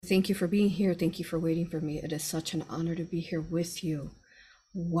Thank you for being here. Thank you for waiting for me. It is such an honor to be here with you.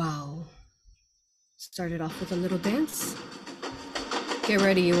 Wow. Started off with a little dance. Get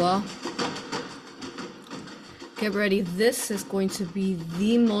ready, you all. Get ready. This is going to be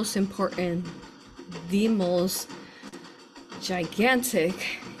the most important, the most gigantic,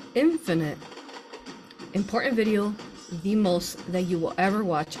 infinite, important video, the most that you will ever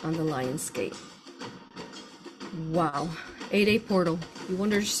watch on the Lionsgate. Wow. 8-8 portal. You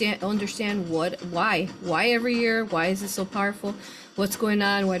understand why every year? Why is it so powerful? What's going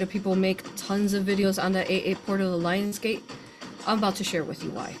on? Why do people make tons of videos on the 8-8 portal, the Lionsgate? I'm about to share with you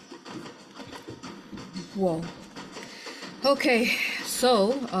why. Whoa. Okay,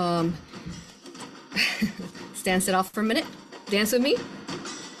 so dance it off for a minute. Dance with me.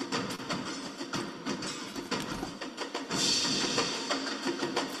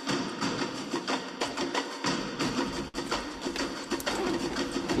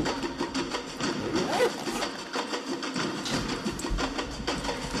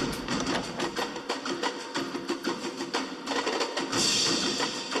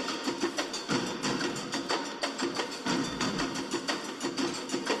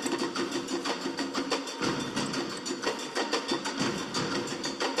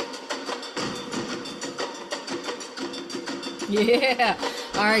 Yeah.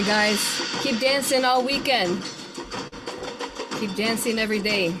 All right, guys. Keep dancing all weekend. Keep dancing every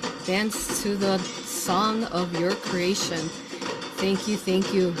day. Dance to the song of your creation. Thank you,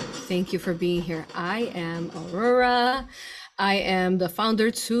 thank you, thank you for being here. I am Aurora. I am the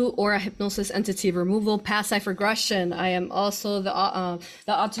founder to Aura Hypnosis Entity Removal, Past Life Regression. I am also the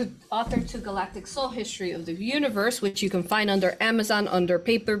author to Galactic Soul History of the Universe, which you can find under Amazon under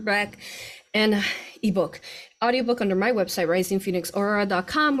paperback and ebook. Audiobook under my website,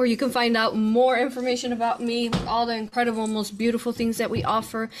 risingphoenixaurora.com, where you can find out more information about me, all the incredible, most beautiful things that we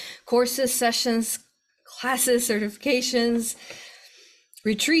offer, courses, sessions, classes, certifications,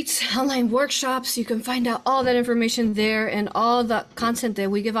 retreats, online workshops. You can find out all that information there and all the content that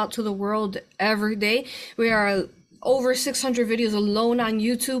we give out to the world every day. We are over 600 videos alone on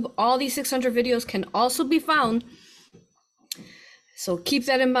YouTube. All these 600 videos can also be found. So keep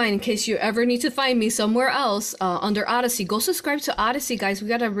that in mind in case you ever need to find me somewhere else under Odyssey. Go subscribe to Odyssey, guys. We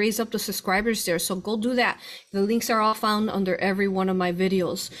got to raise up the subscribers there. So go do that. The links are all found under every one of my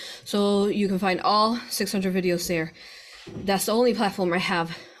videos. So you can find all 600 videos there. That's the only platform I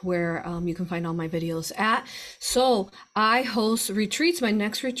have where you can find all my videos at. So I host retreats. My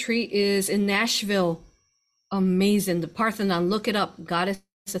next retreat is in Nashville. Amazing. The Parthenon. Look it up. Goddess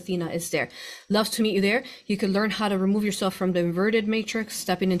Athena is there. Love to meet you there. You can learn how to remove yourself from the inverted matrix,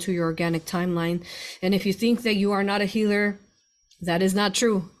 stepping into your organic timeline. And if you think that you are not a healer, that is not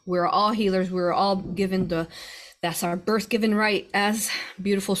true. We're all healers. We're all given that's our birth given right as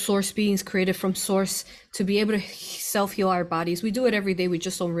beautiful source beings created from source to be able to self-heal our bodies. We do it every day. We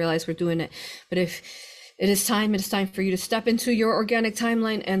just don't realize we're doing it. But if it is time for you to step into your organic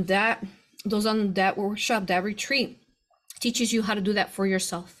timeline, and those on that workshop, that retreat, teaches you how to do that for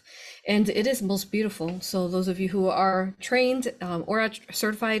yourself. And it is most beautiful. So those of you who are trained or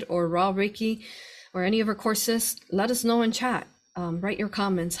certified or raw Reiki or any of our courses, let us know in chat. Write your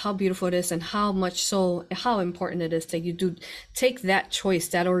comments, how beautiful it is and how important it is that you do take that choice,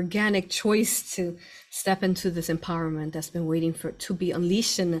 that organic choice to step into this empowerment that's been waiting to be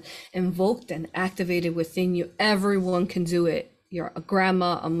unleashed and invoked and activated within you. Everyone can do it. You're a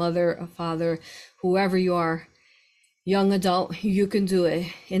grandma, a mother, a father, whoever you are. Young adult, you can do it,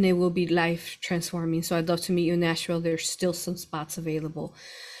 and it will be life transforming. So I'd love to meet you in Nashville. There's still some spots available.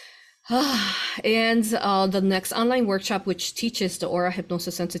 And the next online workshop, which teaches the Aura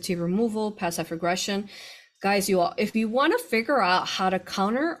Hypnosis Entity Removal, Past Life Regression. Guys, you all, if you want to figure out how to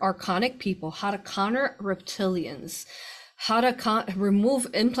counter archonic people, how to counter reptilians, how to remove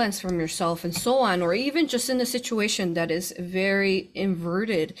implants from yourself and so on, or even just in a situation that is very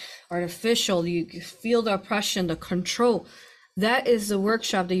inverted, artificial, you feel the oppression, the control, that is the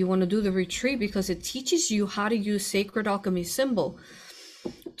workshop that you want to do, the retreat, because it teaches you how to use sacred alchemy symbol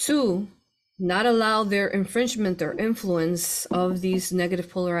to not allow their infringement, their influence of these negative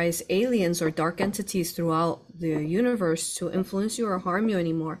polarized aliens or dark entities throughout the universe to influence you or harm you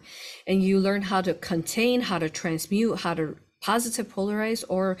anymore. And you learn how to contain, how to transmute, how to positive polarize,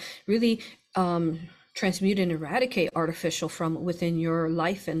 or really transmute and eradicate artificial from within your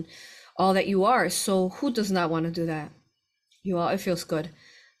life and all that you are. So who does not want to do that? You all, it feels good.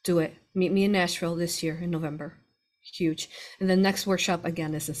 Do it. Meet me in Nashville this year in November. Huge. And the next workshop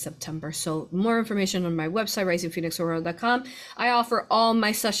again is in September. So more information on my website, risingphoenixaurora.com. I offer all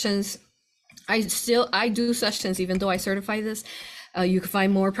my sessions. I do sessions, even though I certify this. You can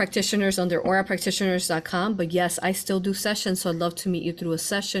find more practitioners under aurapractitioners.com. But yes, I still do sessions, so I'd love to meet you through a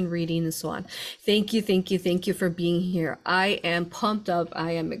session, reading, and so on. Thank you, thank you, thank you for being here. I am pumped up.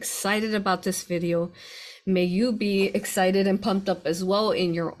 I am excited about this video. May you be excited and pumped up as well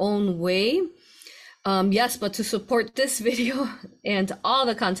in your own way. Yes, but to support this video and all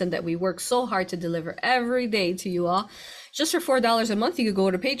the content that we work so hard to deliver every day to you all, just for $4 a month, you could go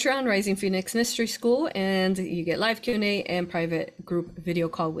to Patreon, Rising Phoenix Mystery School, and you get live Q&A and private group video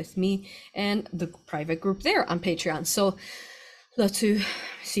call with me and the private group there on Patreon. So love to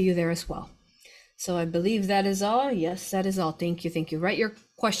see you there as well. So I believe that is all. Yes, that is all. Thank you. Thank you. Write your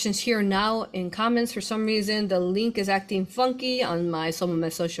questions here now in comments. For some reason, the link is acting funky on some of my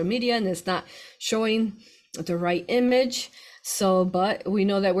social media and it's not showing the right image. So, but we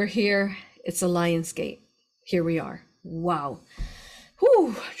know that we're here. It's a Lion's Gate. Here we are. Wow.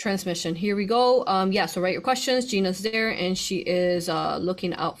 Whew, transmission. Here we go. Yeah, so write your questions. Gina's there and she is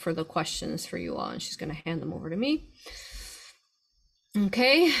looking out for the questions for you all, and she's going to hand them over to me.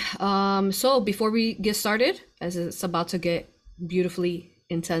 Okay, so before we get started, as it's about to get beautifully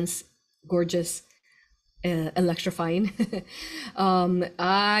intense, gorgeous, electrifying,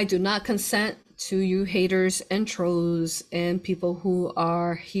 I do not consent to you haters and trolls and people who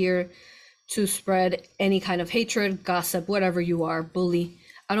are here to spread any kind of hatred, gossip, whatever you are, bully.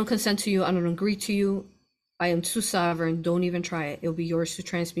 I don't consent to you. I don't agree to you. I am too sovereign. Don't even try it. It'll be yours to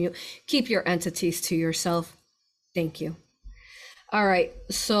transmute. Keep your entities to yourself. Thank you. All right,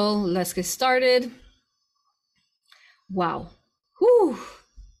 so let's get started. Wow. Whew.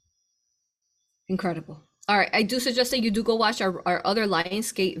 Incredible. All right, I do suggest that you do go watch our other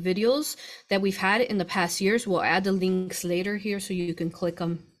Lionsgate videos that we've had in the past years. We'll add the links later here so you can click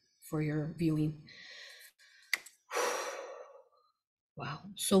them for your viewing. Wow.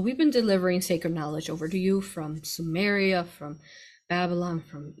 So we've been delivering sacred knowledge over to you from Sumeria, from Babylon,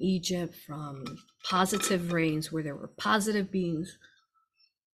 from Egypt, from positive reigns where there were positive beings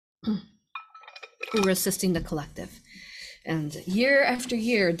who were assisting the collective. And year after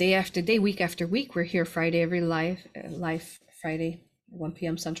year, day after day, week after week, we're here Friday, every live Friday, 1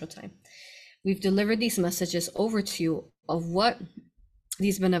 p.m. Central Time. We've delivered these messages over to you of what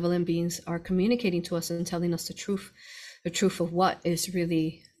these benevolent beings are communicating to us and telling us the truth of what is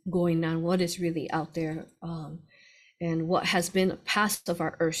really going on, what is really out there, and what has been past of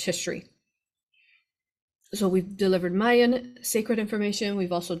our Earth's history. So we've delivered Mayan sacred information.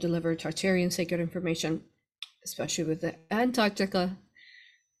 We've also delivered Tartarian sacred information, especially with the Antarctica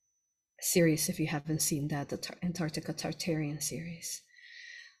series. If you haven't seen that, the Antarctica Tartarian series.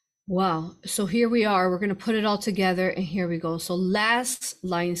 Wow. So here we are. We're going to put it all together and here we go. So last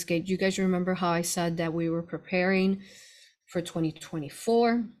Lionsgate, you guys remember how I said that we were preparing for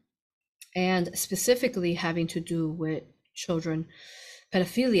 2024 and specifically having to do with children,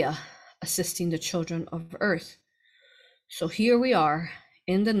 pedophilia, assisting the children of Earth. So here we are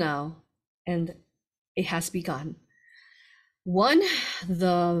in the now, and it has begun. One,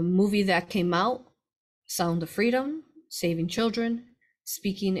 the movie that came out, Sound of Freedom, Saving Children,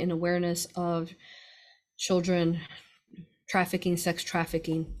 speaking in awareness of children trafficking, sex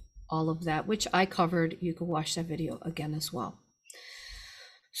trafficking, all of that, which I covered. You can watch that video again as well.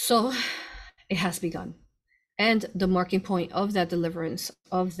 So it has begun. And the marking point of that deliverance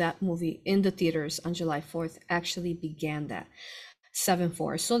of that movie in the theaters on July 4th actually began that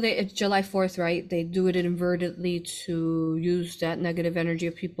 7/4. So July 4th, right? They do it invertedly to use that negative energy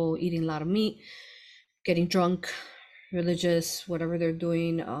of people eating a lot of meat, getting drunk, religious, whatever they're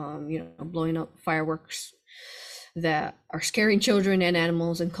doing, blowing up fireworks that are scaring children and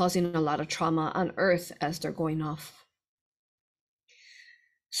animals and causing a lot of trauma on Earth as they're going off.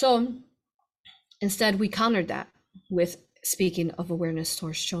 So instead, we countered that with speaking of awareness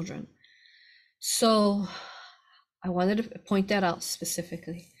towards children. So I wanted to point that out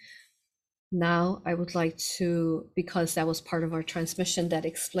specifically. Now I would like to, because that was part of our transmission that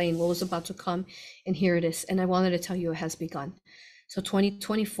explained what was about to come, and here it is. And I wanted to tell you it has begun. So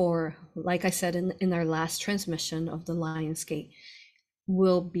 2024, like I said in our last transmission of the Lionsgate,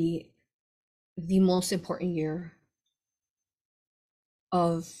 will be the most important year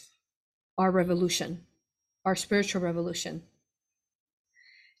of our revolution, our spiritual revolution,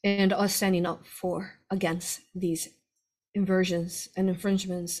 and us standing up against these inversions and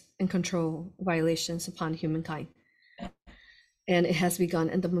infringements and control violations upon humankind. And it has begun,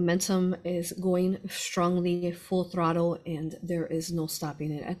 and the momentum is going strongly, full throttle, and there is no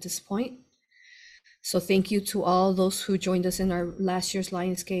stopping it at this point. So thank you to all those who joined us in our last year's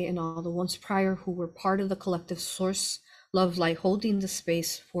Lionsgate and all the ones prior who were part of the collective source, love, light, holding the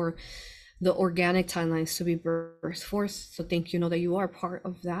space for the organic timelines to be birthed forth. So thank you, know that you are part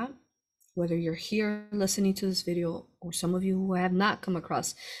of that. Whether you're here listening to this video, or some of you who have not come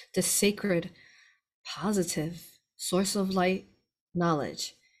across the sacred, positive source of light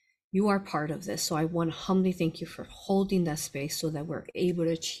knowledge, you are part of this. So I want to humbly thank you for holding that space so that we're able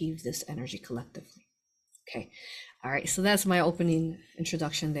to achieve this energy collectively. Okay. All right. So that's my opening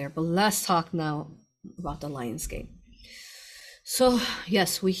introduction there. But let's talk now about the Lionsgate. So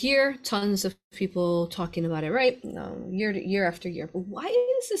yes, we hear tons of people talking about it, right? Year after year. But why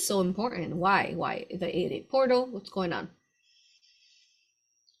is this so important? Why? Why the 8-8 portal? What's going on?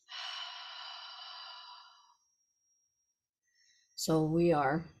 So we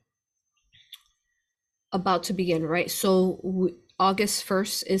are about to begin, right? So August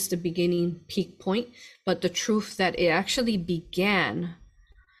 1st is the beginning peak point, but the truth that it actually began.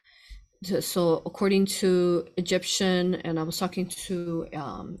 So according to Egyptian, and I was talking to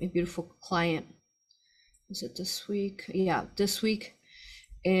a beautiful client, is it this week? Yeah, this week.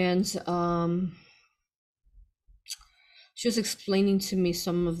 And she was explaining to me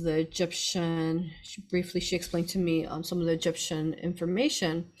some of the Egyptian, she explained to me some of the Egyptian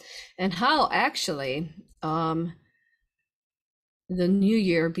information, and how actually the new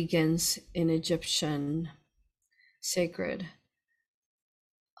year begins in Egyptian sacred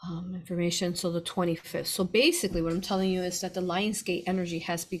information, so the 25th. So basically what I'm telling you is that the Lionsgate energy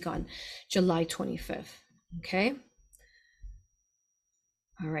has begun July 25th. Okay.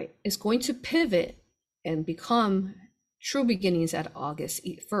 All right. It's going to pivot and become true beginnings at August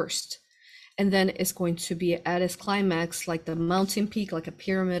 1st. And then it's going to be at its climax, like the mountain peak, like a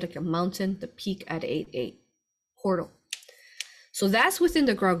pyramid, like a mountain, the peak at 8-8 portal. So that's within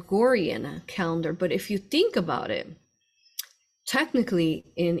the Gregorian calendar. But if you think about it, technically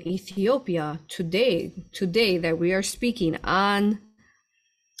in Ethiopia today that we are speaking on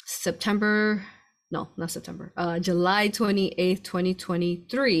July 28th,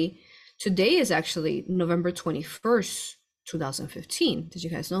 2023, today is actually November 21st, 2015. Did you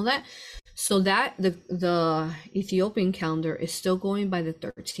guys know that? So that the Ethiopian calendar is still going by the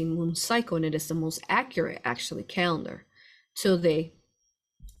 13 moon cycle, and it is the most accurate actually calendar till they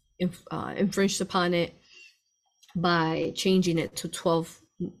infringed upon it by changing it to 12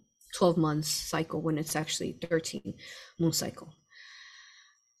 months cycle when it's actually 13 moon cycle.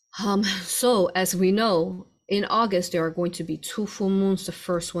 So as we know, in August there are going to be 2 full moons. The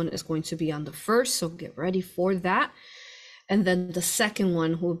first one is going to be on the 1st, so get ready for that. And then the second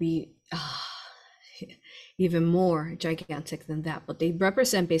one will be even more gigantic than that, but they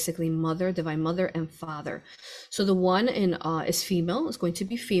represent basically mother, divine mother, and father. So the one in is female, is going to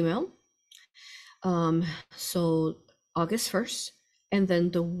be female. So August 1st, and then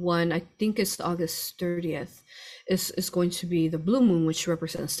the one, I think it's August 30th, is going to be the blue moon, which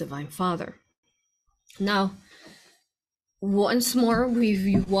represents divine father. Now, once more,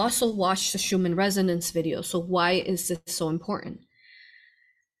 you've also watched the Schumann resonance video. So why is this so important?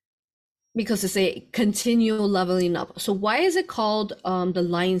 Because it's a continual leveling up. So why is it called the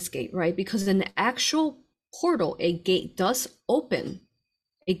Lionsgate, right? Because in the actual portal, a gate does open.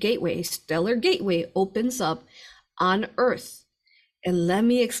 A gateway, a stellar gateway opens up on Earth. And let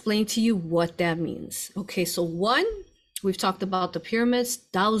me explain to you what that means. Okay, so one, we've talked about the pyramids,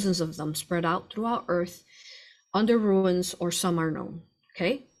 thousands of them spread out throughout Earth, under ruins, or some are known.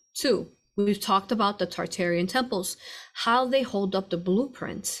 Okay, 2, we've talked about the Tartarian temples, how they hold up the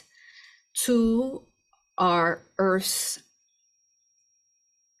blueprint to our Earth's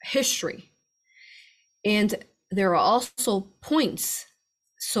history. And there are also points.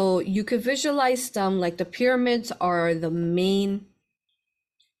 So you could visualize them like the pyramids are the main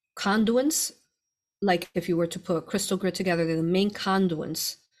conduits. Like if you were to put a crystal grid together, they're the main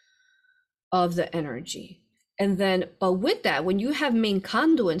conduits of the energy. And then, but with that, when you have main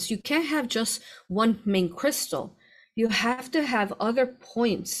conduits, you can't have just one main crystal. You have to have other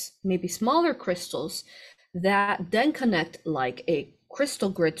points, maybe smaller crystals, that then connect like a crystal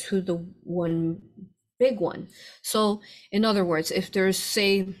grid to the one big one. So in other words, if there's,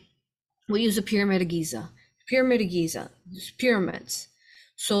 say, we use a pyramid of Giza, there's pyramids.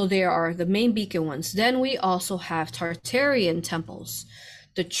 So there are the main beacon ones. Then we also have Tartarian temples,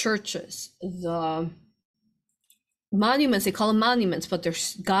 the churches, the monuments, they call them monuments, but they're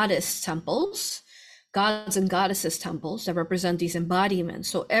goddess temples, gods and goddesses temples that represent these embodiments.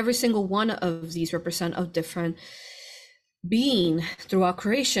 So every single one of these represent a different being throughout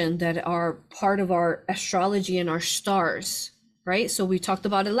creation that are part of our astrology and our stars, right? So we talked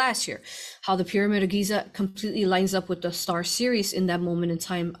about it last year, how the Pyramid of Giza completely lines up with the star series in that moment in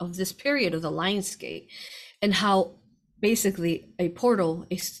time of this period of the Lionsgate, and how basically a portal,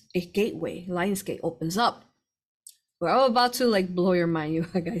 a gateway, Lion's Gate opens up. We're about to like blow your mind, you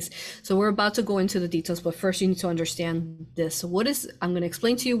guys. So we're about to go into the details, but first you need to understand this. So I'm going to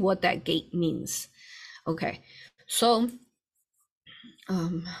explain to you what that gate means. Okay, so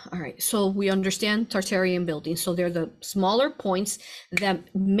all right, so we understand Tartarian buildings. So they're the smaller points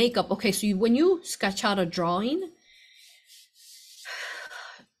that make up. Okay, so when you sketch out a drawing,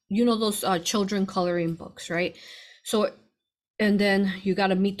 you know those children coloring books, right? So, and then you got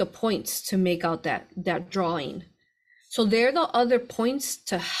to meet the points to make out that drawing. So they're the other points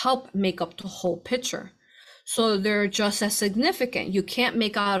to help make up the whole picture. So they're just as significant. You can't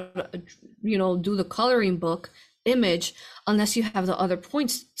make out, do the coloring book image unless you have the other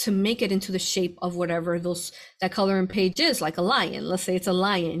points to make it into the shape of whatever that coloring page is, like a lion. Let's say it's a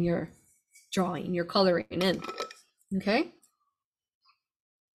lion you're drawing, you're coloring in. Okay.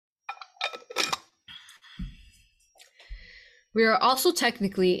 We are also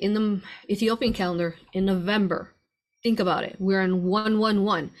technically in the Ethiopian calendar in November. Think about it. We're in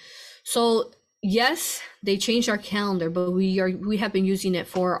 111. So yes, they changed our calendar, but we have been using it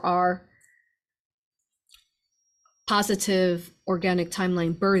for our positive organic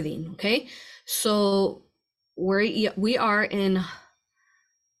timeline birthing. Okay. So we are in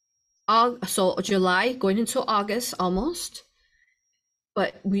July going into August almost,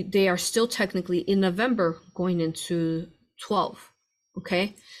 but they are still technically in November going into 12.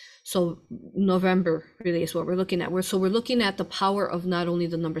 Okay. So November really is what we're looking at. We're looking at the power of not only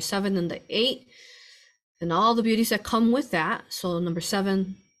the number 7 and the 8 and all the beauties that come with that. So number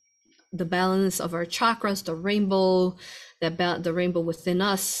 7, the balance of our chakras, the rainbow, the rainbow within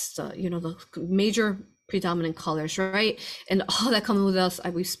us, the major predominant colors, right? And all that comes with us.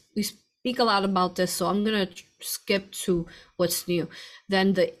 We speak a lot about this, so I'm gonna skip to what's new.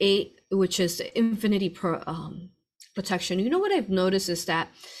 Then the 8, which is the infinity protection. You know what I've noticed is that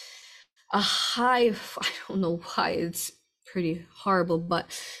I don't know why, it's pretty horrible, but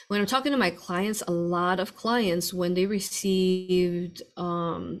when I'm talking to my clients, a lot of clients, when they received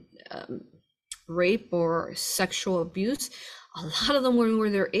rape or sexual abuse, a lot of them were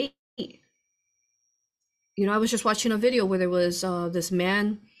their 8. I was just watching a video where there was this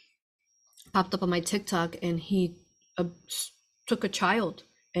man popped up on my TikTok, and he took a child,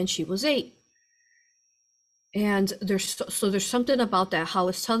 and she was 8. And there's something about that, how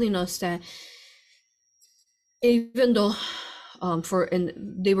it's telling us that even though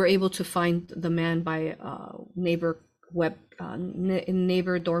they were able to find the man by neighbor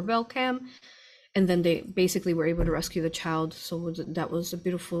doorbell cam, and then they basically were able to rescue the child. So that was a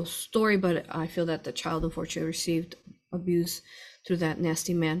beautiful story, but I feel that the child unfortunately received abuse through that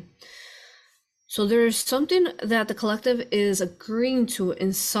nasty man. So there's something that the collective is agreeing to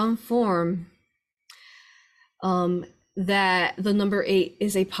in some form, that the number 8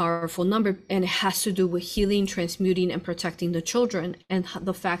 is a powerful number, and it has to do with healing, transmuting, and protecting the children, and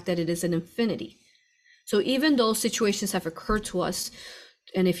the fact that it is an infinity. So even though situations have occurred to us,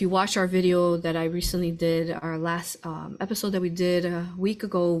 and if you watch our video that I recently did, our last episode that we did a week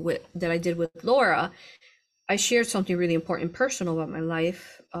ago that I did with Laura, I shared something really important personal about my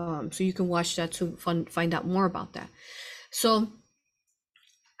life. So you can watch that to find out more about that. So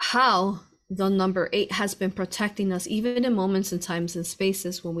how the number 8 has been protecting us, even in moments and times and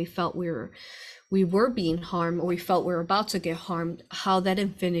spaces when we felt we were being harmed, or we felt we were about to get harmed, how that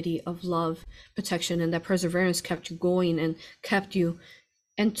infinity of love, protection, and that perseverance kept you going and kept you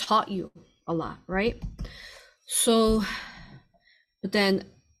and taught you a lot, right? So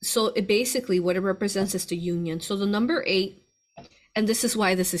it basically, what it represents is the union. So the number 8, and this is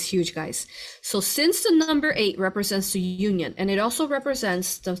why this is huge, guys. So since the number 8 represents the union, and it also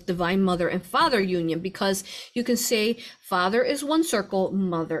represents the divine mother and father union, because you can say father is one circle,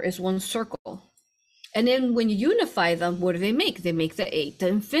 mother is one circle. And then when you unify them, what do they make? They make the 8, the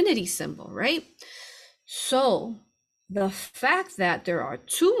infinity symbol, right? So the fact that there are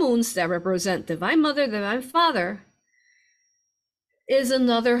 2 moons that represent divine mother, divine father, is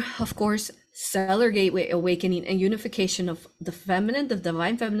another, of course, stellar gateway awakening and unification of the feminine, the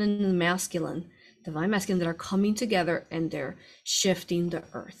divine feminine, and the divine masculine that are coming together, and they're shifting the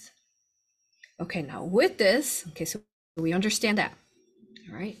earth. Okay, now with this, so we understand that.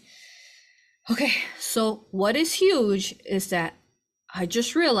 All right. Okay, so what is huge is that I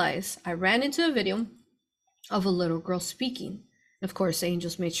just realized I ran into a video of a little girl speaking. Of course,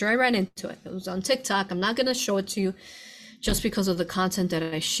 Angels made sure I ran into it. It was on TikTok. I'm not going to show it to you just because of the content that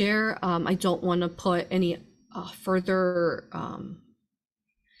I share. I don't want to put any further,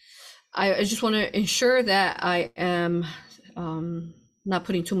 I just want to ensure that I am not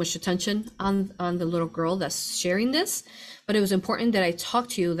putting too much attention on the little girl that's sharing this, but it was important that I talk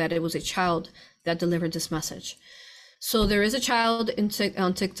to you that it was a child that delivered this message. So there is a child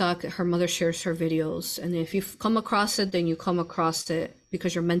on TikTok. Her mother shares her videos, and if you come across it, then you come across it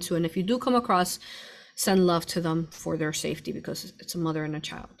because you're meant to. And if you do come across, send love to them for their safety, because it's a mother and a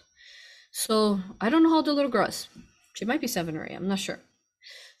child. So I don't know how the little girl is. She might be 7 or 8. I'm not sure.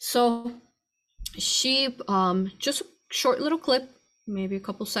 So she just a short little clip, maybe a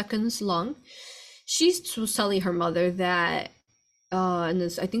couple seconds long. She was telling her mother that, and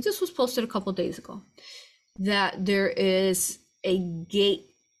this, I think this was posted a couple days ago, that there is a gate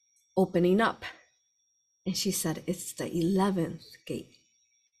opening up. And she said, it's the 11th gate.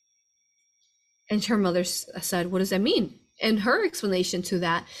 And her mother said, what does that mean? And her explanation to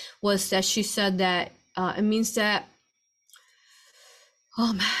that was that she said that it means that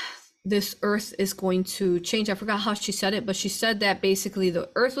this earth is going to change. I forgot how she said it, but she said that basically the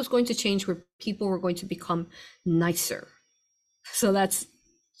earth was going to change where people were going to become nicer. So that's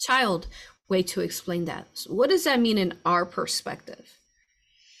child way to explain that. So what does that mean in our perspective?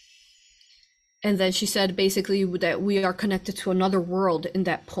 And then she said basically that we are connected to another world in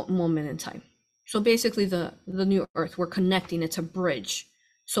that moment in time. So basically the new earth, we're connecting, it's a bridge.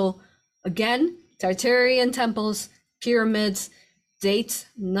 So again, Tartarian temples, pyramids, dates,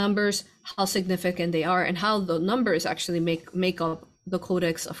 numbers, how significant they are, and how the numbers actually make up the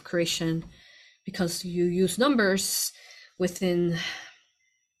codex of creation, because you use numbers within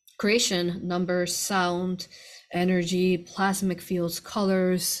creation, numbers, sound, energy, plasmic fields,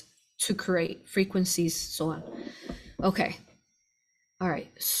 colors, to create frequencies, so on. Okay. All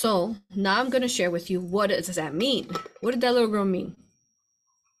right. So now I'm going to share with you, what does that mean? What did that little girl mean?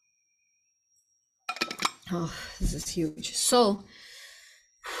 Oh, this is huge. So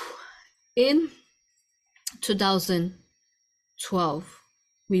in 2012,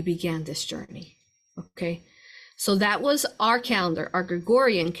 we began this journey. Okay. So that was our calendar, our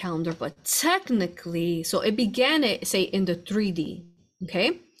Gregorian calendar, but technically, so it began, say, in the 3D.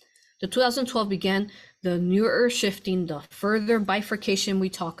 Okay. The 2012 began the new earth shifting, the further bifurcation we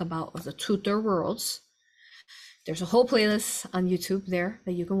talk about of the two third worlds. There's a whole playlist on YouTube there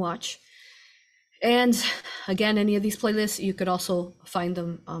that you can watch. And again, any of these playlists, you could also find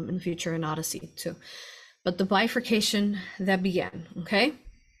them in the future in Odyssey too. But the bifurcation that began, okay?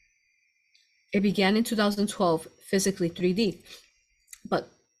 It began in 2012, physically 3D. But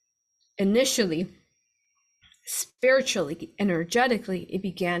initially, spiritually, energetically, it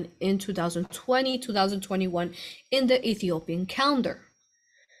began in 2020, 2021 in the Ethiopian calendar,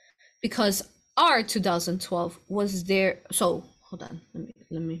 because our 2012 was there. So hold on,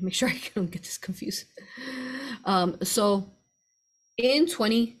 let me make sure I don't get this confused. So in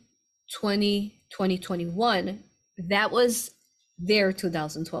 2020, 2021, that was their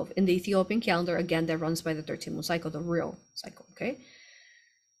 2012 in the Ethiopian calendar, again, that runs by the 13-month cycle, the real cycle, okay?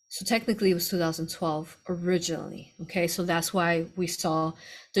 So technically it was 2012 originally, okay? So that's why we saw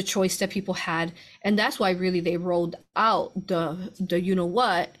the choice that people had, and that's why really they rolled out the you know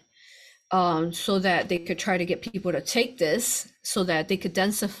what, so that they could try to get people to take this, so that they could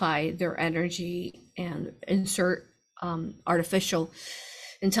densify their energy and insert artificial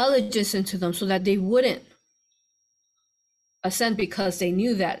intelligence into them, so that they wouldn't ascend, because they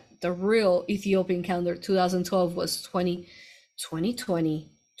knew that the real Ethiopian calendar 2012 was 2020,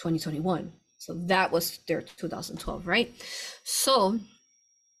 2021. So that was their 2012, right? So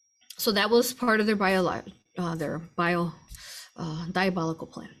that was part of their diabolical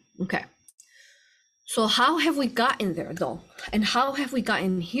plan. Okay. So how have we gotten there though? And how have we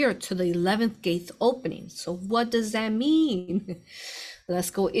gotten here to the 11th gate opening? So what does that mean? Let's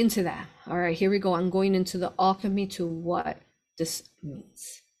go into that. All right, here we go. I'm going into the alchemy to what this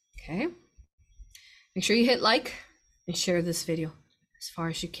means. Okay. Make sure you hit like and share this video as far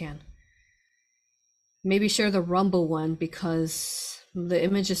as you can. Maybe share the Rumble one, because the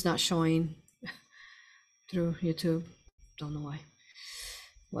image is not showing through YouTube. Don't know why.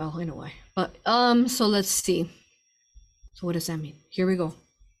 Well, I know why. But so let's see. So what does that mean? Here we go.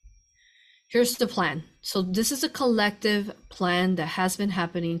 Here's the plan. So this is a collective plan that has been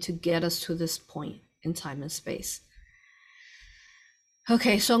happening to get us to this point in time and space.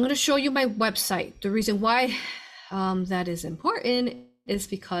 Okay, so I'm going to show you my website. The reason why that is important is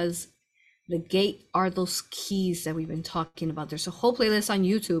because the gate are those keys that we've been talking about. There's a whole playlist on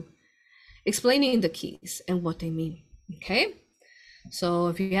YouTube explaining the keys and what they mean. Okay, so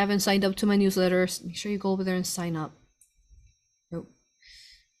if you haven't signed up to my newsletters, make sure you go over there and sign up. Nope.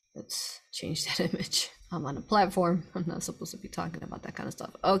 Let's change that image. I'm on a platform. I'm not supposed to be talking about that kind of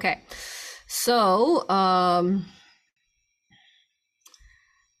stuff. Okay, so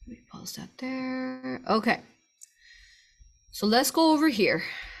Let me pause that there. Okay. So let's go over here.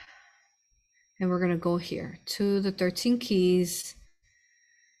 And we're going to go here to the 13 keys,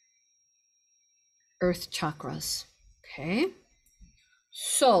 earth chakras. Okay.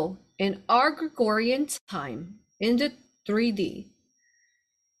 So in our Gregorian time, in the 3D,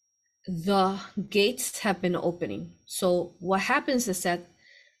 the gates have been opening. So what happens is that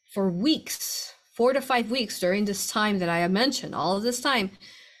for weeks, 4 to 5 weeks during this time that I have mentioned, all of this time,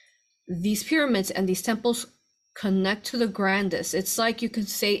 these pyramids and these temples connect to the grandest. It's like you could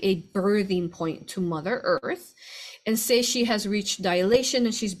say a birthing point to Mother Earth, and say she has reached dilation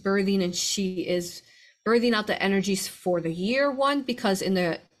and she's birthing, and she is birthing out the energies for the year one, because in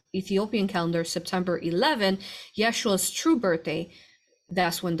the Ethiopian calendar, September 11, Yeshua's true birthday,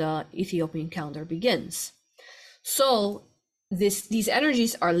 that's when the Ethiopian calendar begins. So these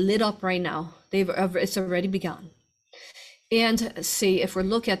energies are lit up right now. It's already begun. And see, if we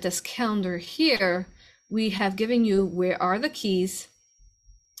look at this calendar here, we have given you where are the keys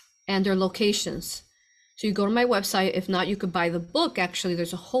and their locations. So you go to my website. If not, you could buy the book. Actually,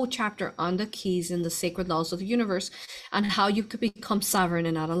 there's a whole chapter on the keys and the sacred laws of the universe, on how you could become sovereign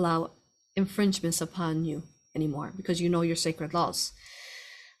and not allow infringements upon you anymore, because you know your sacred laws.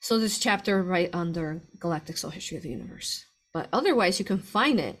 So this chapter right under Galactic Soul History of the Universe. But otherwise, you can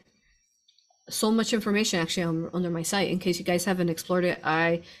find it. So much information actually under my site. In case you guys haven't explored it,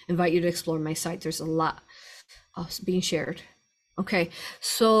 I invite you to explore my site. There's a lot being shared. Okay,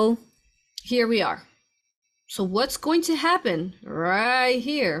 so here we are. So what's going to happen right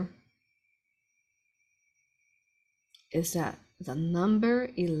here is that the number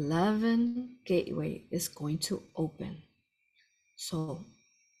 11 gateway is going to open. So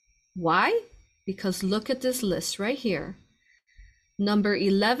why? Because look at this list right here. Number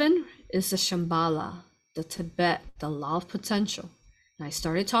 11 is the Shambhala, the Tibet, the law of potential. And I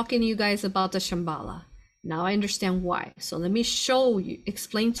started talking to you guys about the Shambhala. Now I understand why. So let me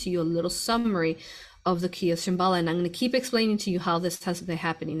explain to you a little summary of the key of Shambhala, and I'm going to keep explaining to you how this has been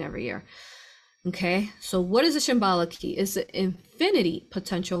happening every year. Okay, so what is the Shambhala key? It's the infinity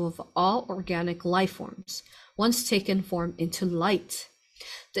potential of all organic life forms, once taken form into light.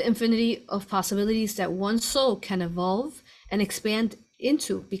 The infinity of possibilities that one soul can evolve and expand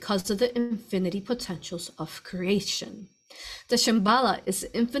into because of the infinity potentials of creation. The Shambhala is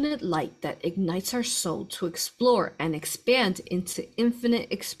infinite light that ignites our soul to explore and expand into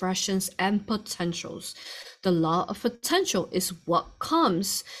infinite expressions and potentials. The law of potential is what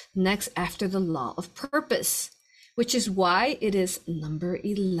comes next after the law of purpose, which is why it is number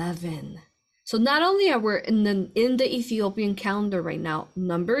 11. So not only are we in the Ethiopian calendar right now,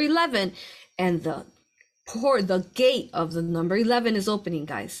 number 11, and the gate of the number 11 is opening,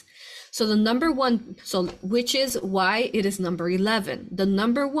 guys. So the number 1, which is why it is number 11. The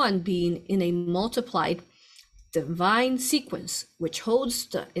number 1 being in a multiplied divine sequence, which holds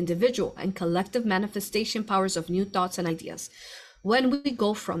the individual and collective manifestation powers of new thoughts and ideas. When we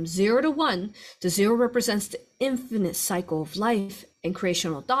go from 0 to 1, the 0 represents the infinite cycle of life and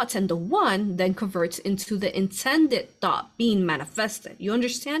creational thoughts, and the 1 then converts into the intended thought being manifested. You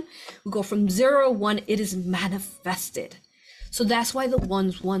understand? We go from 0 to 1, it is manifested. So that's why the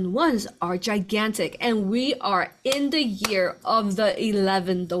 1s are gigantic, and we are in the year of the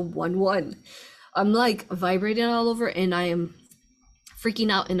 11, the 1-1. I'm like vibrating all over, and I am freaking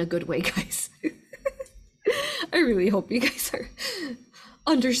out in a good way, guys. I really hope you guys are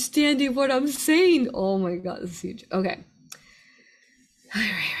understanding what I'm saying. Oh my God, this is huge. Okay.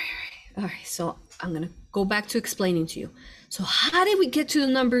 All right. So I'm going to go back to explaining to you. So how did we get to the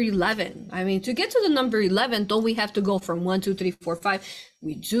number 11? I mean, to get to the number 11, don't we have to go from 1, 2, 3, 4, 5?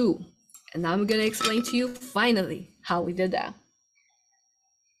 We do. And now I'm going to explain to you finally how we did that.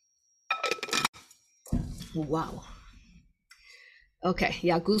 Wow. Okay.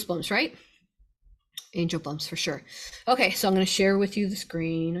 Yeah, goosebumps, right? Angel bumps for sure. Okay, so I'm going to share with you the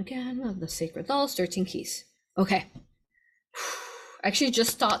screen again of the Sacred Laws, 13 Keys. Okay. I actually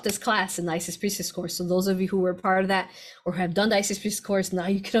just taught this class in the Isis Priestess course. So those of you who were part of that or have done the Isis Priestess course, now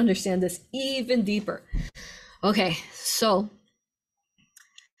you can understand this even deeper. Okay, so,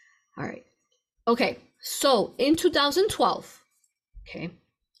 all right. Okay, so in 2012,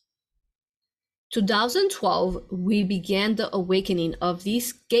 2012, we began the awakening of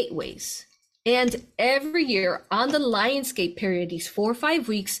these gateways. And every year on the Lionsgate period, these 4 or 5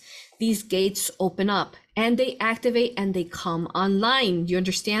 weeks, these gates open up and they activate and they come online. Do you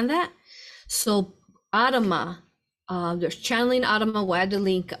understand that? So Adama, there's channeling Adama, we'll add the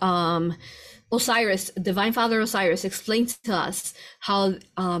link. Osiris, Divine Father Osiris explained to us how,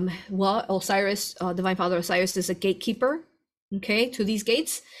 Osiris, Divine Father Osiris is a gatekeeper okay, to these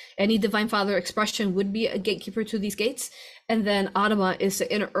gates. Any divine father expression would be a gatekeeper to these gates. And then Adama is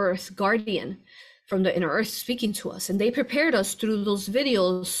the inner earth guardian from the inner earth speaking to us. And they prepared us through those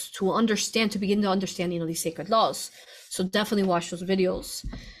videos to understand, to begin the understanding of these sacred laws. So definitely watch those videos.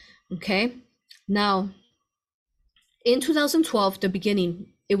 Okay. Now, in 2012, the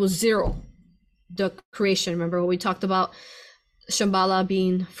beginning, it was 0, the creation. Remember what we talked about? Shambhala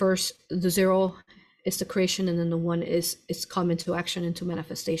being first, the 0 is the creation, and then the 1 is it's come into action, into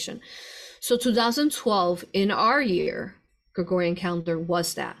manifestation. So 2012 in our year, Gregorian calendar,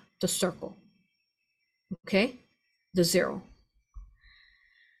 was that, the circle. Okay, the 0.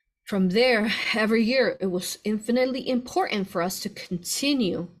 From there, every year, it was infinitely important for us to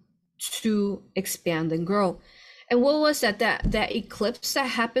continue to expand and grow. And what was that? That eclipse that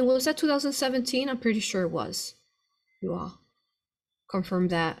happened, was that 2017? I'm pretty sure it was. You all confirm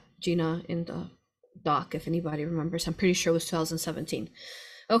that, Gina, in the doc, if anybody remembers. I'm pretty sure it was 2017.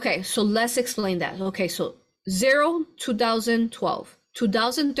 Okay, so let's explain that. Okay, so 0, 2012.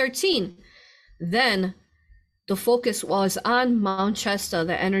 2013, then the focus was on Mount Shasta,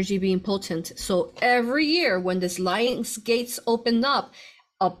 the energy being potent. So every year when this lion's gates open up,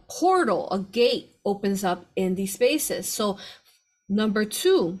 a portal, a gate opens up in these spaces. So number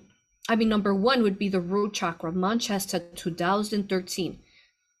 1 would be the root chakra, Mount Shasta, 2013.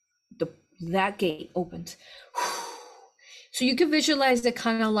 That gate opened. So you can visualize it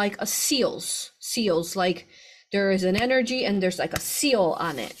kind of like a seals, like there is an energy and there's like a seal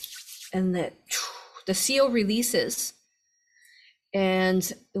on it, and the seal releases.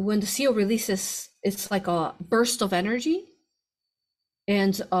 And when the seal releases, it's like a burst of energy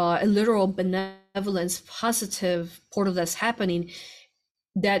and a literal benevolence, positive portal that's happening,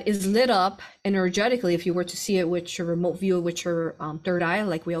 that is lit up energetically. If you were to see it with your remote view, with your third eye,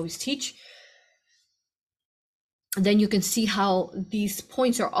 like we always teach, then you can see how these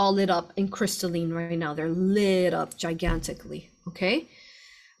points are all lit up in crystalline right now. They're lit up gigantically, okay?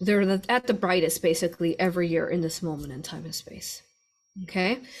 They're at the brightest basically every year in this moment in time and space,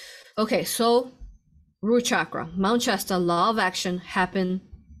 okay? Okay, so root chakra, Mount Shasta, law of action happened.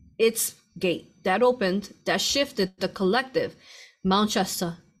 Its gate, that opened, that shifted the collective. Mount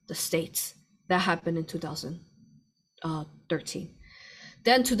Shasta, the states, that happened in 2013.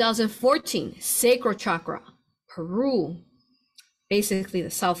 Then 2014, sacral chakra, Peru, basically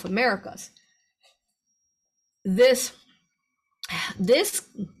the South Americas. This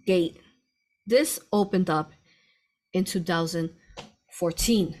gate, this opened up in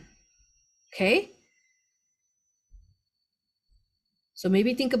 2014. Okay? So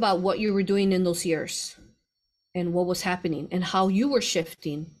maybe think about what you were doing in those years and what was happening and how you were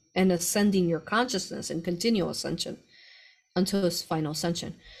shifting and ascending your consciousness and continual ascension until its final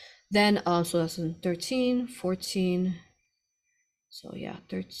ascension. Then, so that's in 13, 14. So yeah,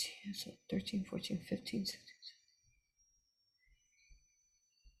 13, 14, 15, 16.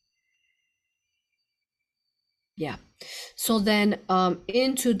 Yeah. So then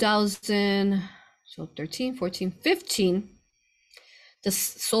in 2000, so 13, 14, 15, the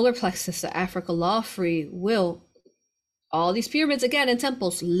solar plexus, the Africa law of free will, all these pyramids again and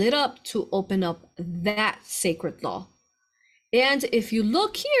temples lit up to open up that sacred law. And if you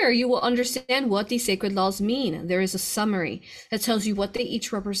look here, you will understand what these sacred laws mean. There is a summary that tells you what they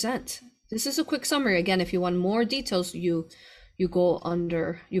each represent. This is a quick summary. Again, if you want more details, you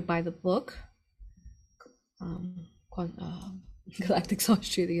buy the book, Galactic Soul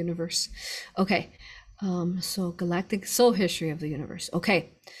History of the Universe. Okay, so Galactic Soul History of the Universe.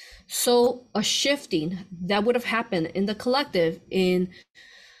 Okay, so a shifting that would have happened in the collective in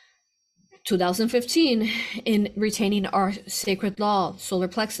 2015 in retaining our sacred law, solar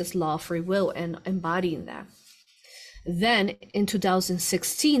plexus law, free will, and embodying that. Then in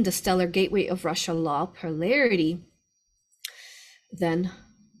 2016, the stellar gateway of Russia law, polarity, then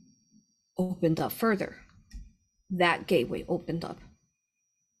opened up further. That gateway opened up.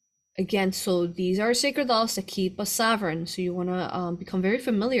 Again, so these are sacred laws that keep us sovereign. So you want to become very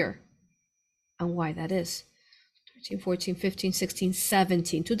familiar on why that is. 13, 14, 15, 16,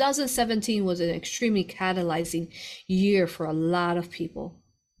 17. 2017 was an extremely catalyzing year for a lot of people.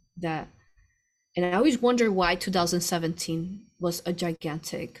 And I always wonder why 2017 was a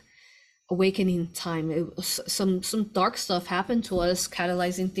gigantic awakening time. It was some dark stuff happened to us,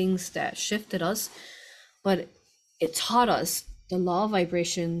 catalyzing things that shifted us, but it taught us the law of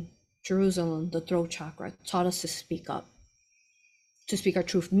vibration, Jerusalem, the throat chakra, taught us to speak up, to speak our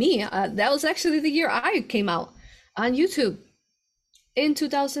truth. That was actually the year I came out on YouTube in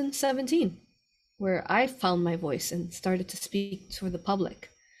 2017, where I found my voice and started to speak to the public.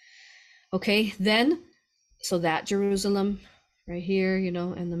 Okay, then, so that Jerusalem, right here, you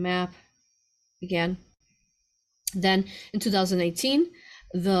know, and the map again. Then in 2018,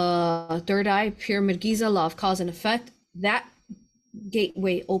 the third eye, Pyramid Giza, law of cause and effect, that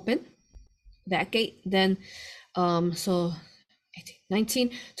gateway open, that gate. Then, so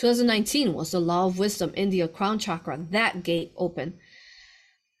 2019 was the law of wisdom, India crown chakra, that gate open.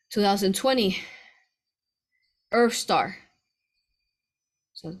 2020, Earth star.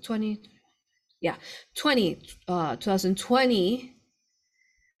 So 2020,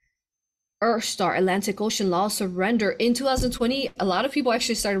 Earth star, Atlantic Ocean, law of surrender. In 2020, a lot of people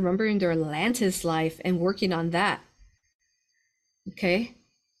actually started remembering their Atlantis life and working on that. Okay.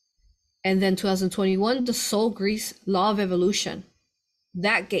 And then 2021, the soul grease, law of evolution,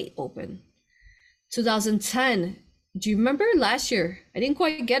 that gate open. 2010, do you remember last year? I didn't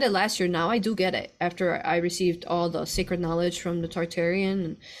quite get it last year. Now I do get it after I received all the sacred knowledge from the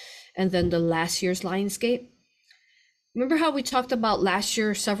Tartarian and then the last year's Lionsgate. Remember how we talked about last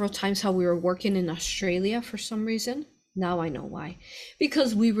year several times how we were working in Australia for some reason? Now I know why.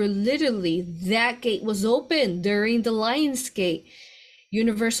 Because we were literally, that gate was open during the Lionsgate.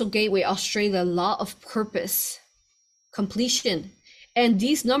 Universal Gateway, Australia, law of purpose, completion. And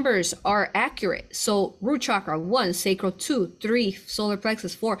these numbers are accurate. So root chakra, 1, sacral, 2, 3, solar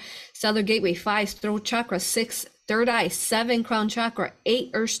plexus, 4, stellar gateway, 5, throat chakra, 6, third eye, 7, crown chakra,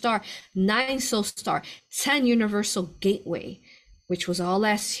 8, earth star, 9, soul star, 10, universal gateway, which was all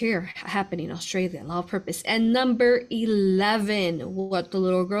last year happening in Australia, law of purpose. And number 11, what the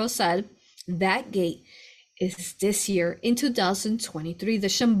little girl said, that gate is this year in 2023, the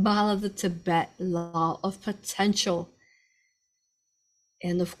Shambhala of the Tibet, law of potential.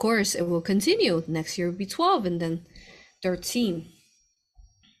 And of course, it will continue. Next year will be 12 and then 13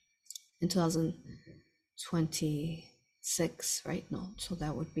 in 2026, right? No, so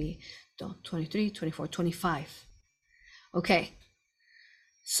that would be 23, 24, 25. Okay.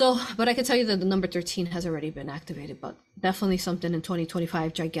 So, but I can tell you that the number 13 has already been activated, but definitely something in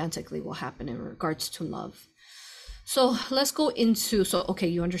 2025 gigantically will happen in regards to love. So let's go into, so, okay,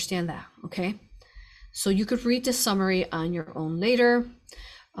 you understand that, okay? So you could read the summary on your own later.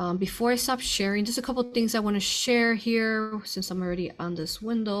 Before I stop sharing, just a couple of things I want to share here since I'm already on this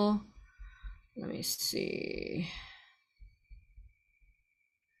window. Let me see.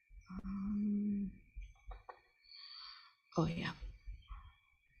 Oh yeah.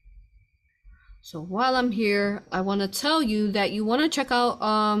 So while I'm here, I want to tell you that you want to check out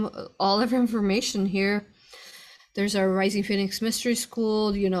all of our information here. There's our Rising Phoenix Mystery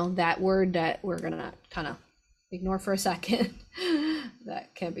School, you know, that word that we're gonna kind of ignore for a second.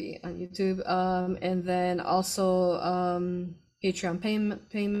 That can't be on YouTube. And then also Patreon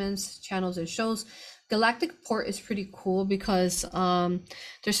payments, channels, and shows. Galactic Port is pretty cool because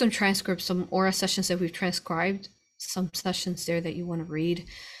there's some transcripts, some aura sessions that we've transcribed, some sessions there that you want to read,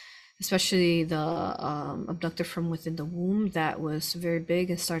 especially the abductor from within the womb. That was very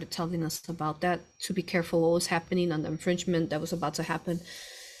big and started telling us about that, to be careful what was happening on the infringement that was about to happen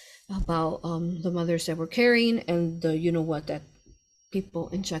about the mothers that were carrying and the, you know what, that people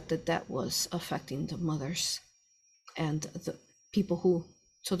injected that was affecting the mothers and the people who,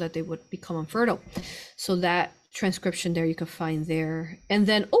 so that they would become infertile. So that transcription there you can find there. And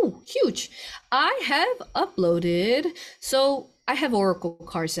then, oh, huge, I have uploaded, so I have oracle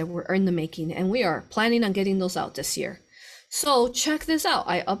cards that were in the making and we are planning on getting those out this year. So check this out.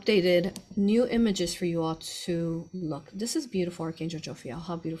 I updated new images for you all to look. This is beautiful, Archangel Jophiel.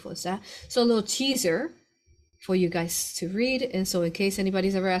 How beautiful is that? So a little teaser for you guys to read. And so in case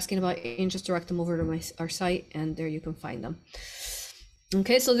anybody's ever asking about angels, direct them over to our site and there you can find them.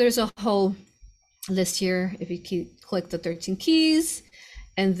 Okay, so there's a whole list here. If you click the 13 keys,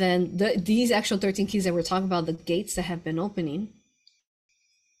 and then these actual 13 keys that we're talking about, the gates that have been opening,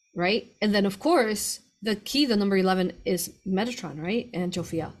 right? And then of course, the key, the number 11 is Metatron, right? And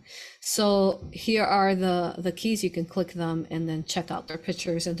Jophiel. So here are the keys. You can click them and then check out their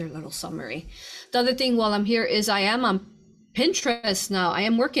pictures and their little summary. The other thing while I'm here is I am on Pinterest now. I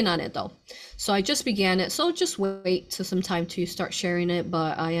am working on it though. So I just began it. So just wait till some time to start sharing it,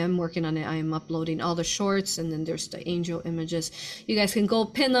 but I am working on it. I am uploading all the shorts and then there's the angel images. You guys can go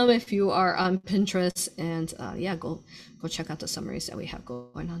pin them if you are on Pinterest and yeah, go check out the summaries that we have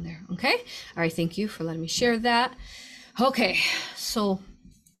going on there. Okay. All right. Thank you for letting me share that. Okay. So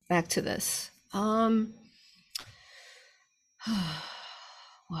back to this. Wow.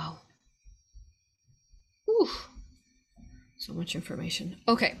 Whew. So much information.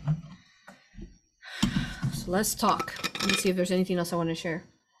 Okay. So let's talk. Let me see if there's anything else I want to share.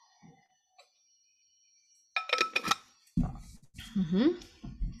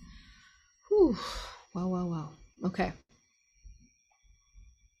 Whew. Wow. Okay.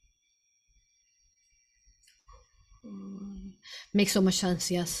 Makes so much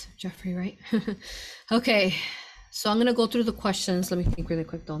sense. Yes, Jeffrey, right? Okay, so I'm gonna go through the questions. Let me think really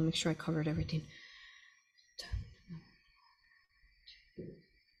quick though, make sure I covered everything.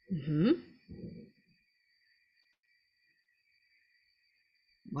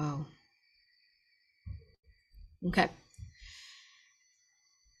 Wow. Okay.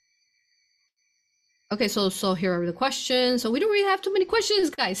 Okay, so here are the questions. So we don't really have too many questions,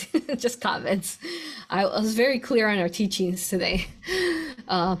 guys. Just comments. I was very clear on our teachings today.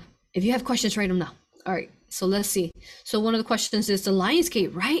 If you have questions, write them now. All right, so let's see. So one of the questions is the Lion's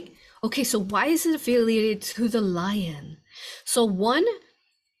Gate, right? Okay, so why is it affiliated to the lion? So one,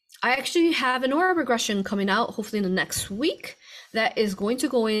 I actually have an aura regression coming out hopefully in the next week that is going to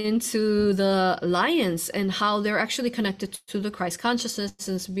go into the lions and how they're actually connected to the Christ consciousness.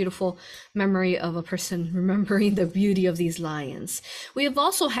 And it's a beautiful memory of a person remembering the beauty of these lions. We have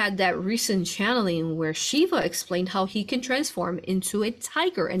also had that recent channeling where Shiva explained how he can transform into a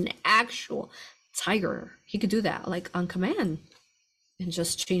tiger, an actual tiger. He could do that like on command and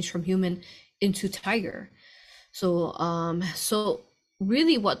just change from human into tiger. So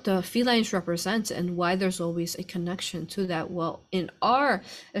really what the felines represent and why there's always a connection to that. Well, in our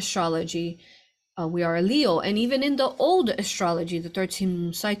astrology, we are a Leo, and even in the old astrology, the 13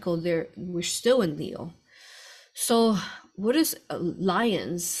 moon cycle, we're still in Leo. So what does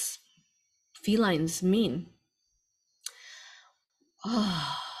lions, felines mean?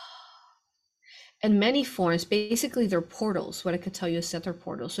 In many forms, basically they're portals. What I can tell you is that they're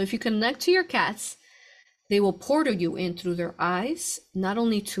portals. So if you connect to your cats, they will portal you in through their eyes, not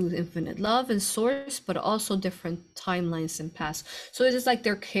only to infinite love and source, but also different timelines and past. So it is like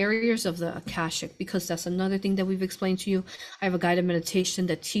they're carriers of the Akashic, because that's another thing that we've explained to you. I have a guided meditation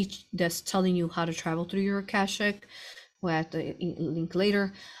that's telling you how to travel through your Akashic. We'll add the link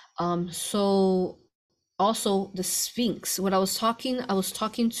later. So also the Sphinx. I was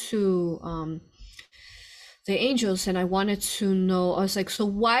talking to the angels, and I wanted to know, I was like, so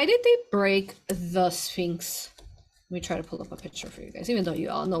why did they break the Sphinx? Let me try to pull up a picture for you guys, even though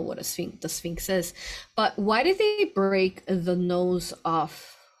you all know what the Sphinx is. But why did they break the nose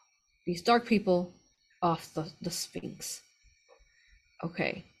off these dark people off the Sphinx?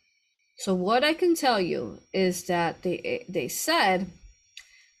 Okay, so what I can tell you is that they said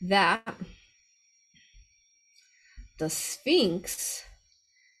that the Sphinx,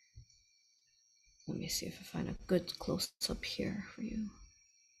 let me see if I find a good close-up here for you,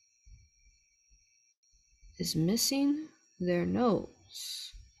 is missing their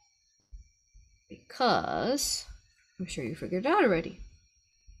nose, because I'm sure you figured it out already.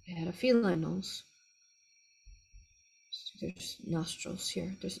 They had a feline nose. So there's nostrils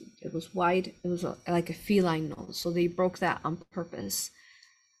here. It was wide. It was like a feline nose. So they broke that on purpose.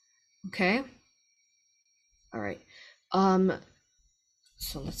 Okay. All right.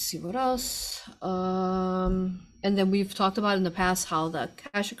 So let's see what else. And then we've talked about in the past how the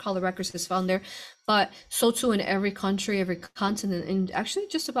Akashic Color Records is found there, but so too in every country, every continent, and actually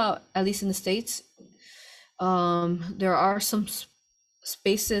just about, at least in the States, there are some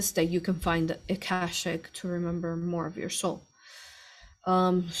spaces that you can find the Akashic to remember more of your soul.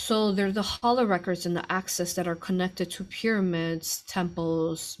 So they're the hollow records and the access that are connected to pyramids,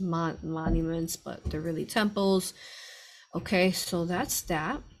 temples, monuments, but they're really temples. Okay, so that's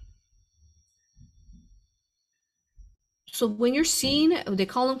that. So when you're seeing, they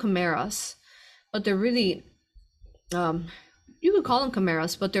call them chimeras, but they're really, you could call them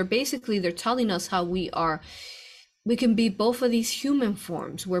chimeras, but they're telling us how we can be both of these human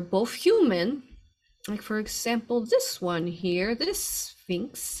forms. We're both human, like for example, this one here, this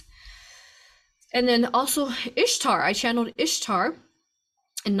Sphinx. And then also Ishtar, I channeled Ishtar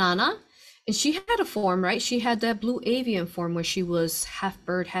and Nana, and she had a form, right? She had that blue avian form where she was half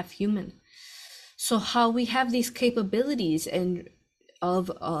bird, half human. So how we have these capabilities and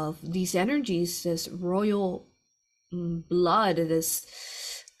of these energies, this royal blood, this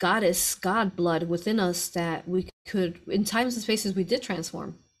god blood within us, that we could, in times and spaces, we did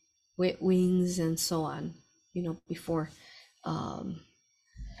transform with wings and so on, before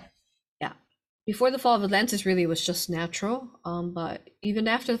before the fall of Atlantis, really was just natural. But even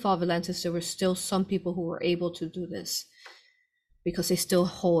after the fall of Atlantis, there were still some people who were able to do this because they still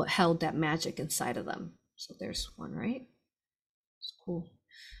held that magic inside of them. So there's one, right? It's cool.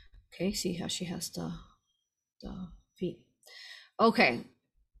 Okay, see how she has the feet. Okay,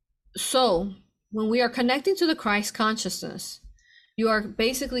 so when we are connecting to the Christ consciousness, you are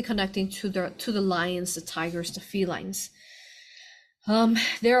basically connecting to the lions, the tigers, the felines.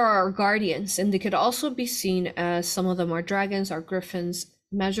 There are our guardians, and they could also be seen as, some of them are dragons, are griffins,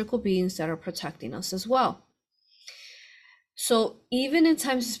 magical beings that are protecting us as well. So even in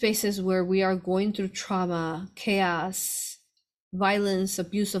times and spaces where we are going through trauma, chaos, violence,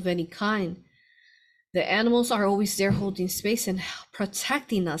 abuse of any kind, the animals are always there holding space and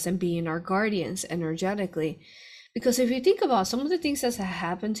protecting us and being our guardians energetically. Because if you think about some of the things that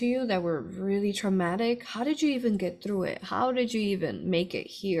happened to you that were really traumatic, how did you even get through it? How did you even make it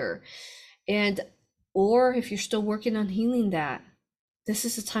here? And, or if you're still working on healing that, this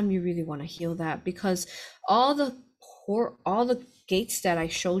is the time you really want to heal that, because all the all the gates that I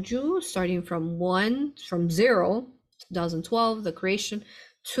showed you, starting from 0, 2012, the creation,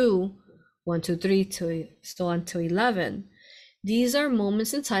 to 1, 2, 3, to still on to 11. These are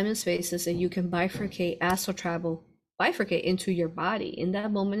moments in time and spaces that you can bifurcate, astral travel, bifurcate into your body. In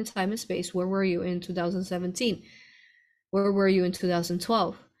that moment in time and space, where were you in 2017? Where were you in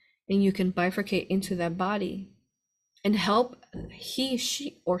 2012? And you can bifurcate into that body and help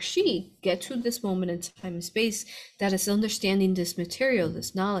she get to this moment in time and space that is understanding this material,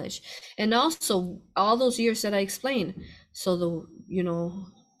 this knowledge. And also all those years that I explained. So the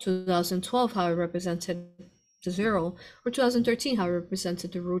 2012, how it represented the 0, or 2013, how it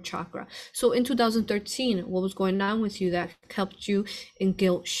represented the root chakra. So in 2013, what was going on with you that kept you in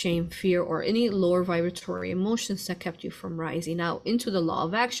guilt, shame, fear, or any lower vibratory emotions that kept you from rising out into the law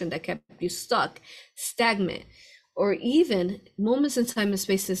of action, that kept you stuck, stagnant, or even moments in time and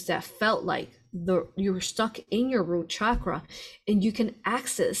spaces that felt like you were stuck in your root chakra. And you can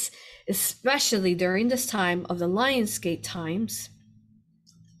access, especially during this time of the Lion's Gate times,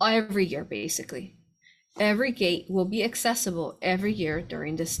 every year. Basically every gate will be accessible every year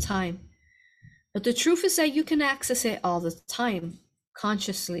during this time. But the truth is that you can access it all the time,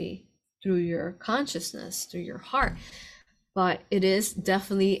 consciously, through your consciousness, through your heart. But it is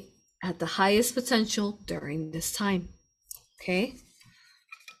definitely at the highest potential during this time. Okay.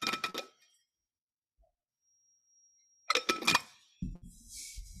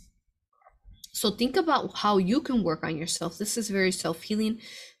 So think about how you can work on yourself. This is very self-healing,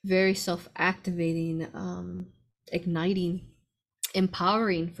 very self-activating, igniting,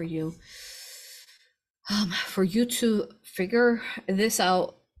 empowering for you. For you to figure this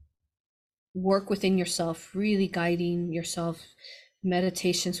out, work within yourself, really guiding yourself,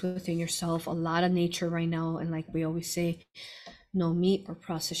 meditations within yourself, a lot of nature right now. And like we always say, no meat or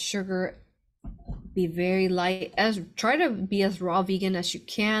processed sugar, be very light, try to be as raw vegan as you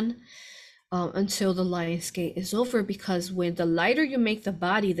can, until the Lion's Gate is over, because when the lighter you make the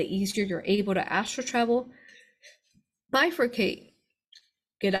body, the easier you're able to astral travel, bifurcate,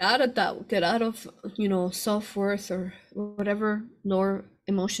 get out of that, get out of self-worth or whatever nor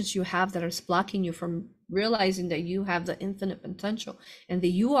emotions you have that are blocking you from realizing that you have the infinite potential and that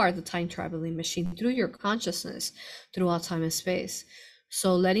you are the time traveling machine through your consciousness throughout time and space.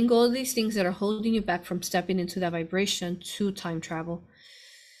 So letting go of these things that are holding you back from stepping into that vibration to time travel.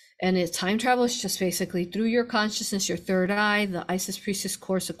 And time travel is just basically through your consciousness, your third eye. The Isis Priestess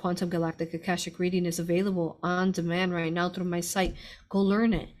course of Quantum Galactic Akashic Reading is available on demand right now through my site. Go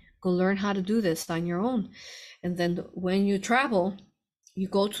learn it. Go learn how to do this on your own. And then when you travel, you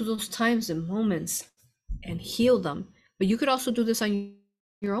go to those times and moments and heal them. But you could also do this on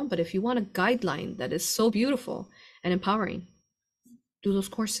your own. But if you want a guideline that is so beautiful and empowering, do those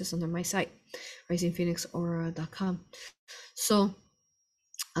courses under my site, risingphoenixaura.com. So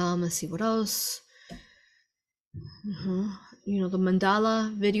let's see what else. The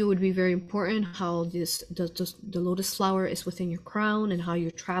mandala video would be very important, how the lotus flower is within your crown and how you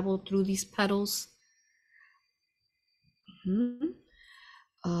travel through these petals.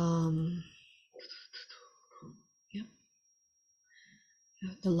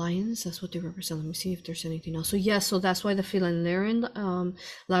 Yeah, the lions, that's what they represent. Let me see if there's anything else. So yes, so that's why the feline Laren, a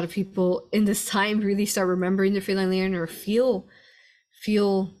lot of people in this time really start remembering the feline Laren, or feel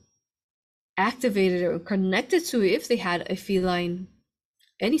activated or connected to it if they had a feline,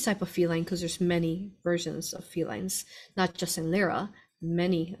 any type of feline, because there's many versions of felines, not just in Lyra,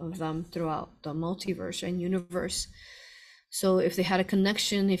 many of them throughout the multiverse and universe. So if they had a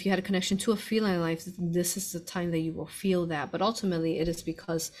connection, if you had a connection to a feline life, this is the time that you will feel that. But ultimately it is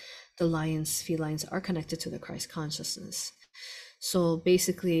because the felines are connected to the Christ consciousness. So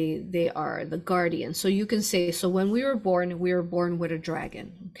basically they are the guardian. So you can say, so when we were born with a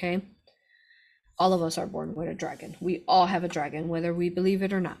dragon, okay? All of us are born with a dragon. We all have a dragon, whether we believe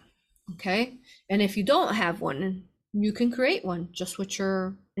it or not. Okay. And if you don't have one, you can create one just with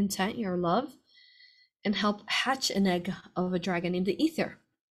your intent, your love, and help hatch an egg of a dragon in the ether.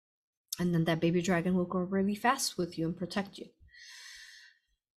 And then that baby dragon will grow really fast with you and protect you.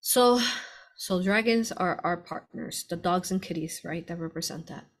 So dragons are our partners, the dogs and kitties, right? That represent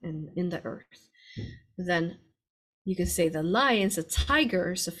that in the earth. Then You can say the lions, the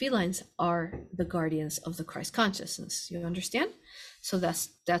tigers, the felines are the guardians of the Christ consciousness. You understand? So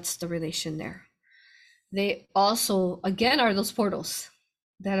that's the relation there. They also, again, are those portals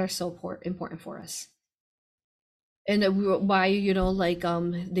that are so important for us. And why, like,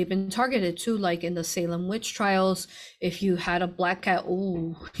 they've been targeted too, like in the Salem witch trials. If you had a black cat,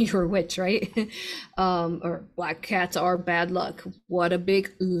 oh, you're a witch, right? Or black cats are bad luck. What a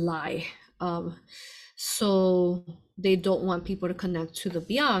big lie. So they don't want people to connect to the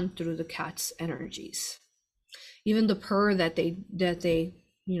beyond through the cat's energies. Even the purr that they they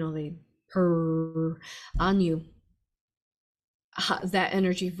purr on you, that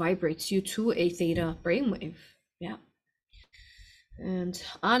energy vibrates you to a theta brainwave. Yeah. And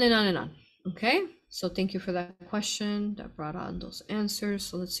on and on and on. Okay. So thank you for that question that brought on those answers.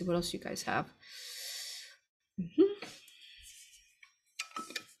 So let's see what else you guys have.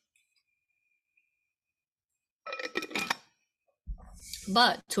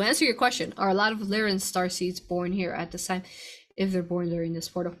 But to answer your question, are a lot of Lyran starseeds born here at this time? If they're born during this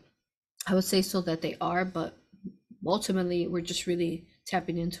portal, I would say so that they are, but ultimately we're just really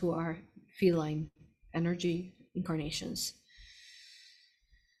tapping into our feline energy incarnations.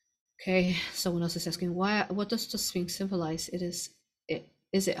 Okay, someone else is asking, what does the Sphinx symbolize? Is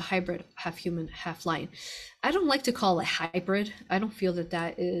it a hybrid, half human, half lion? I don't like to call it hybrid. I don't feel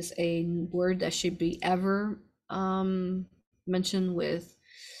that is a word that should be ever mentioned with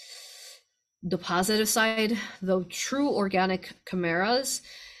the positive side, the true organic chimeras.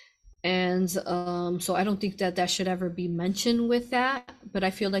 And so I don't think that should ever be mentioned with that, but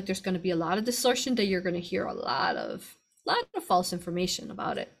I feel like there's going to be a lot of distortion, that you're going to hear a lot of false information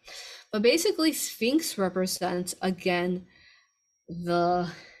about it. But basically, Sphinx represents, again,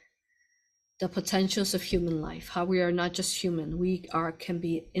 the potentials of human life, how we are not just human, we can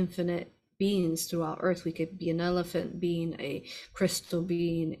be infinite beings throughout Earth. We could be an elephant being, a crystal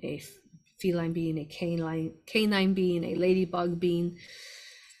being, a feline being, a canine being, a ladybug being,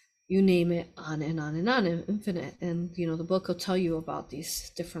 you name it, on and on and on, infinite. And the book will tell you about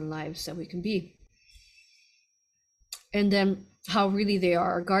these different lives that we can be, and then how really they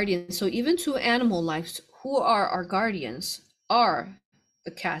are our guardians. So even to animal lives, who are our guardians are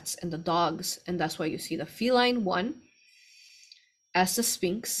the cats and the dogs. And that's why you see the feline one as the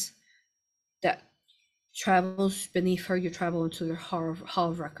Sphinx that travels beneath her. You travel into your hall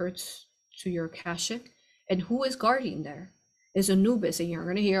of records, to your Akashic. And who is guarding there is Anubis. And you're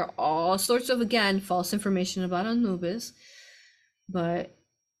going to hear all sorts of, again, false information about Anubis. But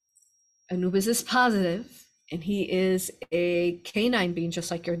Anubis is positive, and he is a canine being,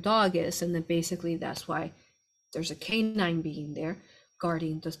 just like your dog is. And then basically that's why there's a canine being there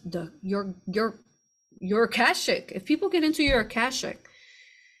guarding your Akashic. If people get into your Akashic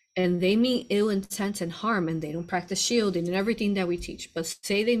and they mean ill intent and harm, and they don't practice shielding and everything that we teach, but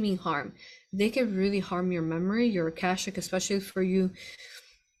say they mean harm, they can really harm your memory, your Akashic, especially for you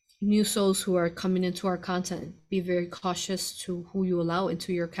new souls who are coming into our content. Be very cautious to who you allow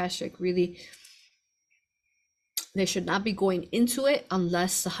into your Akashic. Really, they should not be going into it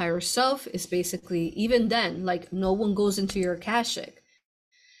unless the higher self is basically, even then, like, no one goes into your Akashic.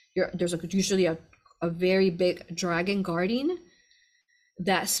 There's usually a very big dragon guarding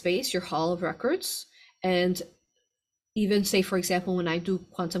that space, your hall of records. And even, say, for example, when I do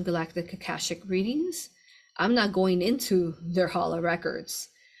quantum galactic Akashic readings, I'm not going into their hall of records,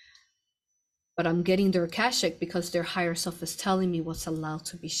 but I'm getting their Akashic because their higher self is telling me what's allowed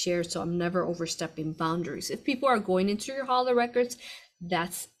to be shared. So I'm never overstepping boundaries. If people are going into your hall of records,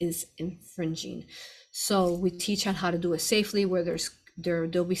 that is infringing. So we teach on how to do it safely, where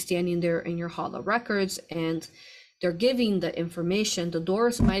they'll be standing there in your hall of records, and they're giving the information. The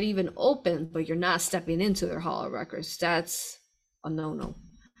doors might even open, but you're not stepping into their hall of records. That's a no-no.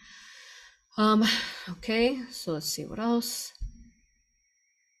 Okay, so let's see what else.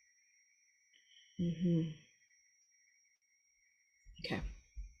 Okay.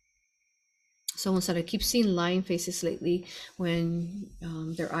 Someone said, I keep seeing lion faces lately when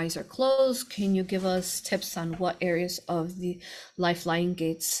their eyes are closed. Can you give us tips on what areas of the life lion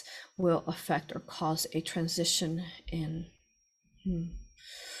gates will affect or cause a transition in?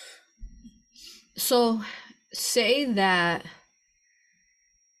 So say that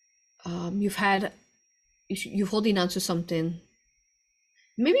you're holding on to something.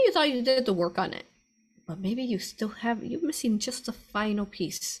 Maybe you thought you did the work on it, but maybe you're missing just the final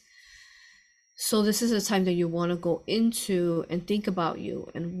piece. So this is a time that you want to go into and think about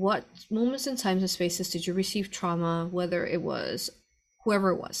you, and what moments and times and spaces did you receive trauma, whether it was whoever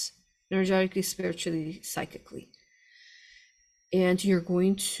it was, energetically, spiritually, psychically. And you're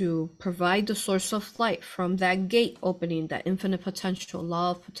going to provide the source of light from that gate opening, that infinite potential,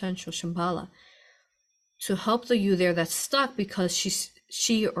 law of potential, Shambhala, to help the you there that's stuck, because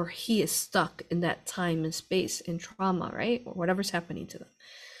she or he is stuck in that time and space in trauma, right? Or whatever's happening to them.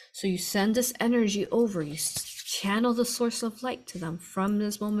 So you send this energy over, you channel the source of light to them from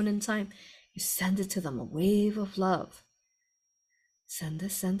this moment in time. You send it to them, a wave of love. Send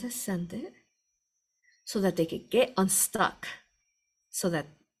it, send it, send it, so that they can get unstuck, so that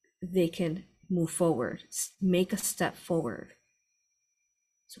they can move forward, make a step forward.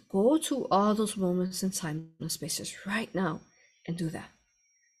 So go to all those moments in time and spaces right now and do that.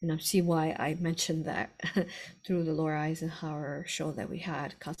 And I see why I mentioned that through the Laura Eisenhower show that we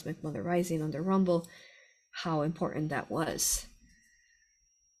had, Cosmic Mother Rising on the Rumble, how important that was.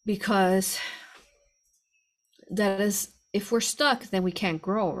 Because that is, if we're stuck, then we can't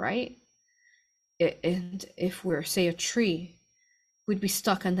grow, right? And if we're, say, a tree, we'd be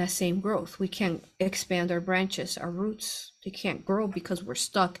stuck on that same growth. We can't expand our branches, our roots. They can't grow because we're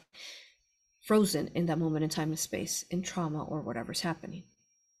stuck, frozen in that moment in time and space, in trauma or whatever's happening.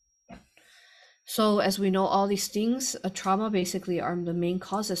 So as we know, all these things, trauma basically are the main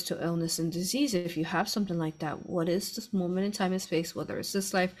causes to illness and disease. If you have something like that, what is this moment in time and space, whether it's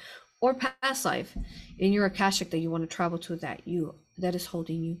this life or past life, in your Akashic that you want to travel to, that is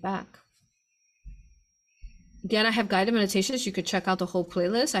holding you back? Again, I have guided meditations. You could check out the whole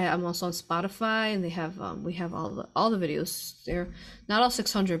playlist. I'm also on Spotify, and they have we have all the videos there. Not all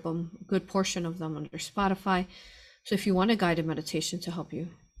 600, but a good portion of them under Spotify. So if you want a guided meditation to help you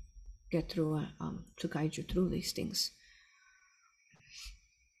get through, to guide you through these things,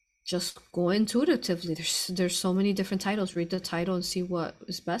 just go intuitively. There's so many different titles. Read the title and see what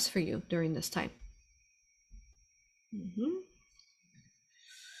is best for you during this time.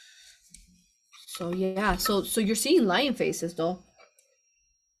 So yeah, so you're seeing lion faces though,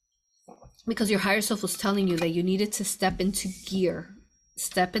 because your higher self was telling you that you needed to step into gear,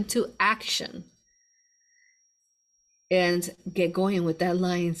 step into action, and get going with that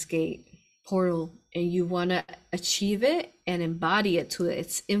Lion's Gate portal. And you want to achieve it and embody it to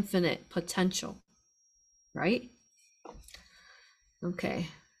its infinite potential, right? Okay.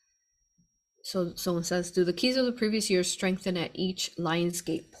 So someone says, do the keys of the previous year strengthen at each Lion's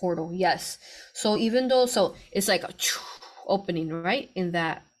Gate portal? Yes. So even though, so it's like a opening, right? In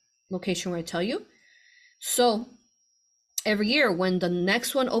that location where I tell you. So every year when the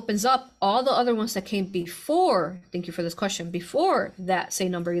next one opens up, all the other ones that came before, thank you for this question, before that, say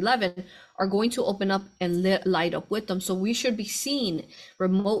number 11, are going to open up and light up with them. So we should be seeing,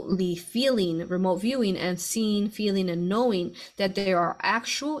 remotely feeling, remote viewing, and seeing, feeling, and knowing that there are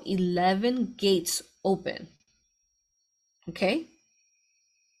actual 11 gates open. Okay?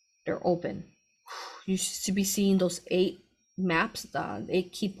 They're open. You should be seeing those 8 maps, the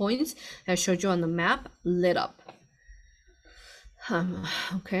 8 key points that I showed you on the map, lit up.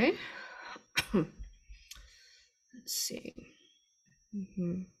 Okay. Let's see.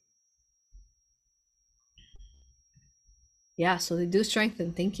 Yeah, so they do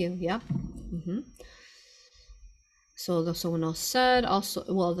strengthen. Thank you. Yeah. So someone else said also,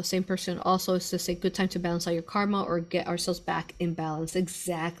 well, the same person also is to say, good time to balance out your karma or get ourselves back in balance.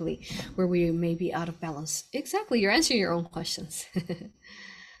 Exactly. Where we may be out of balance. Exactly. You're answering your own questions.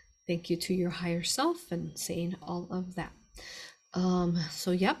 Thank you to your higher self and saying all of that.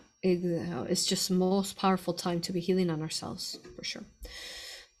 So yep, it's just the most powerful time to be healing on ourselves, for sure.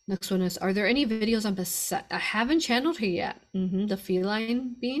 Next one is, are there any videos on Beset? I haven't channeled her yet. The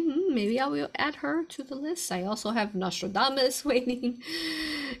feline being, maybe I will add her to the list. I also have Nostradamus waiting,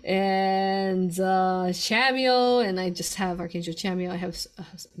 and Chameo, and I just have Archangel Chameo. I have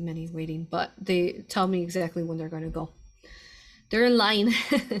many waiting, but they tell me exactly when they're going to go. They're in line,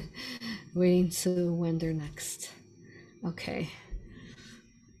 waiting to when they're next. Okay,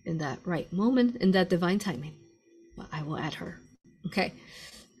 in that right moment, in that divine timing, but I will add her. Okay.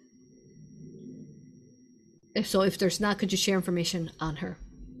 If there's not, could you share information on her?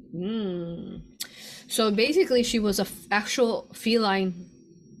 So basically, she was a actual feline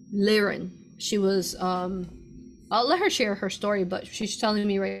Lyran. She was, I'll let her share her story, but she's telling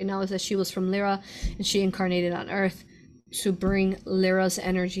me right now is that she was from Lyra, and she incarnated on Earth to bring Lyra's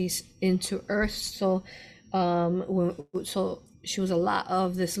energies into Earth. So so she was a lot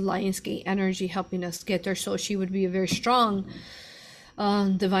of this Lionsgate energy helping us get there. So she would be a very strong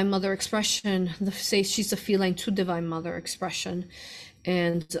Divine Mother expression. Say she's a feline to Divine Mother expression,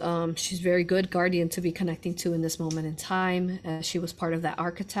 and she's very good guardian to be connecting to in this moment in time. She was part of that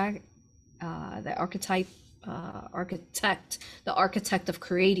architect, the architect of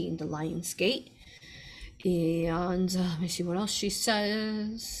creating the Lion's Gate. And let me see what else she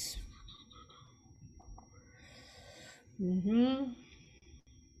says.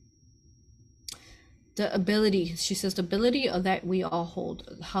 The ability, she says, the ability of that we all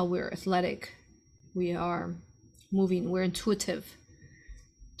hold, how we're athletic, we are moving, we're intuitive,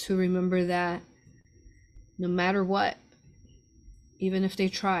 to remember that no matter what, even if they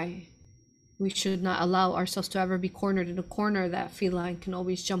try, we should not allow ourselves to ever be cornered in a corner. That feline can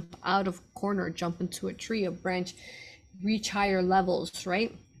always jump out of corner, jump into a tree, a branch, reach higher levels,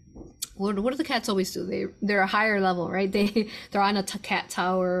 right? What do the cats always do? They're a higher level, right? They're on a cat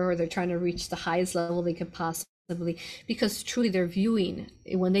tower, or they're trying to reach the highest level they could possibly, because truly they're viewing.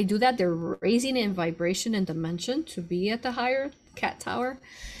 When they do that, they're raising in vibration and dimension to be at the higher cat tower.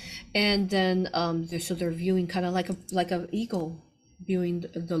 And then they're viewing kind of like a eagle viewing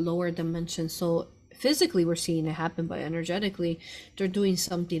the lower dimension. So physically we're seeing it happen, but energetically they're doing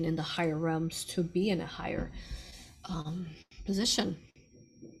something in the higher realms to be in a higher position.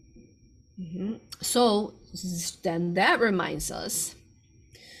 So then that reminds us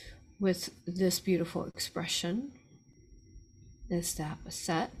with this beautiful expression, is that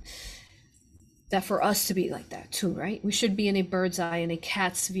set, that for us to be like that too, right? We should be in a bird's eye, in a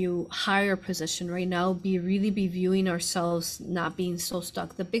cat's view, higher position right now, be viewing ourselves, not being so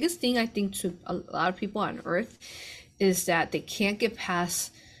stuck. The biggest thing I think to a lot of people on earth is that they can't get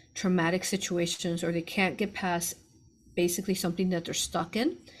past traumatic situations, or they can't get past basically something that they're stuck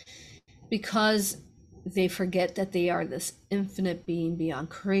in, because they forget that they are this infinite being beyond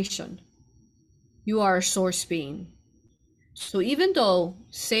creation. You are a source being. So even though,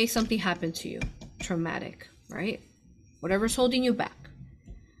 say something happened to you, traumatic, right? Whatever's holding you back.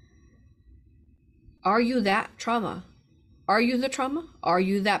 Are you that trauma? Are you the trauma? Are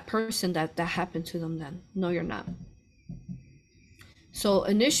you that person that happened to them then? No, you're not. So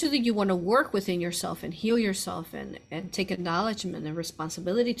initially you want to work within yourself and heal yourself and take acknowledgement and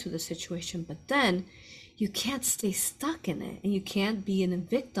responsibility to the situation, but then you can't stay stuck in it, and you can't be in a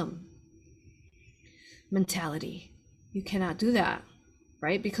victim mentality. You cannot do that,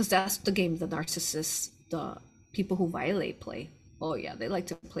 right? Because that's the game the narcissists, the people who violate, play. Oh yeah, they like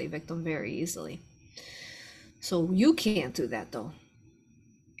to play victim very easily. So you can't do that though.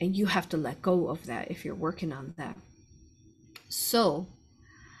 And you have to let go of that if you're working on that. So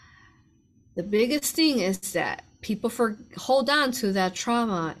the biggest thing is that people hold on to that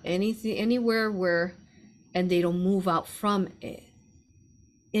trauma, anywhere where, and they don't move out from it.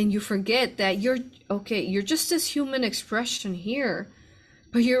 And you forget that you're just this human expression here,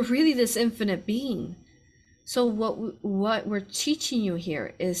 but you're really this infinite being. So what we're teaching you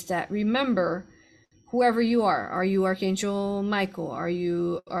here is that, remember, whoever you are you Archangel Michael? Are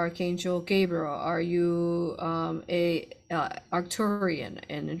you Archangel Gabriel? Are you a Arcturian,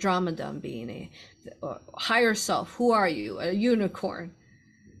 an Andromedan being, a higher self? Who are you? A unicorn?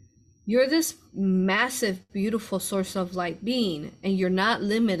 You're this massive, beautiful source of light being, and you're not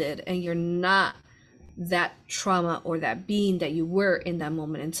limited, and you're not that trauma or that being that you were in that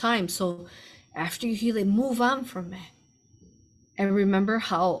moment in time. So after you heal it, move on from it. And remember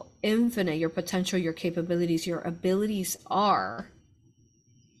how infinite your potential, your capabilities, your abilities are.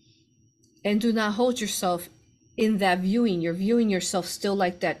 And do not hold yourself in that viewing. You're viewing yourself still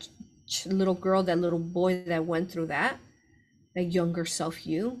like that little girl, that little boy that went through that younger self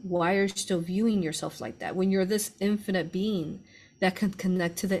you. Why are you still viewing yourself like that when you're this infinite being that can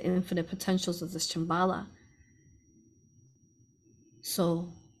connect to the infinite potentials of this Shambhala? So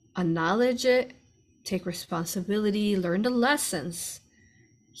acknowledge it, take responsibility, learn the lessons,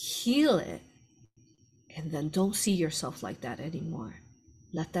 heal it, and then don't see yourself like that anymore.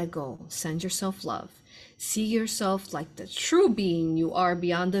 Let that go. Send yourself love. See yourself like the true being you are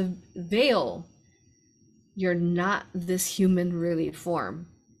beyond the veil. You're not this human really form.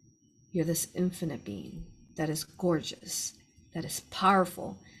 You're this infinite being that is gorgeous, that is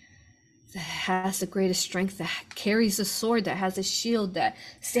powerful, that has the greatest strength, that carries a sword, that has a shield, that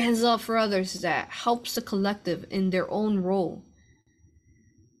stands up for others, that helps the collective in their own role.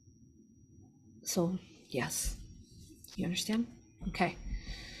 So, yes. You understand? Okay.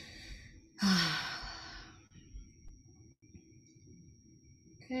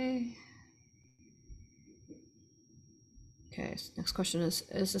 Okay. Okay, next question is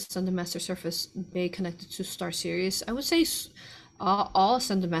the Ascended Master Surface Bay connected to Star Sirius? I would say all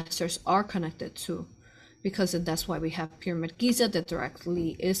Ascended Masters are connected to, because that's why we have Pyramid Giza that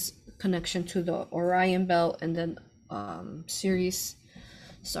directly is connection to the Orion Belt, and then Sirius,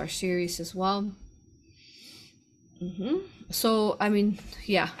 Star Sirius as well. So, I mean,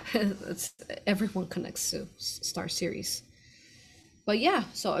 yeah, everyone connects to Star Sirius. But yeah,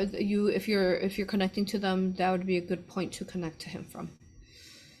 so you, if you're connecting to them, that would be a good point to connect to him from.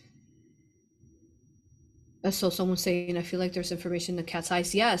 So someone's saying, I feel like there's information in the cat's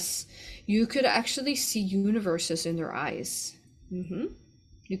eyes. Yes, you could actually see universes in their eyes.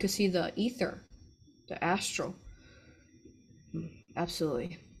 You could see the ether, the astral.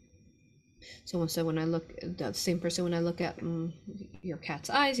 Absolutely. Someone said, when I look, that same person, when I look at your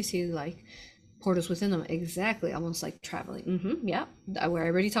cat's eyes, you see like portals within them. Exactly, almost like traveling. Yeah, I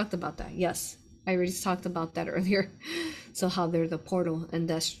already talked about that. Yes, I already talked about that earlier. So how they're the portal, and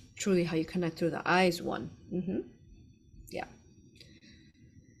that's truly how you connect through the eyes. Yeah.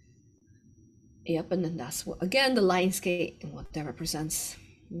 Yep, and then that's what, again, the lion's gate and what that represents.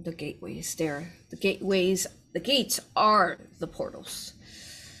 The gateways there. The gates are the portals.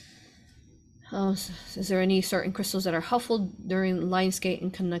 Is there any certain crystals that are helpful during lion's gate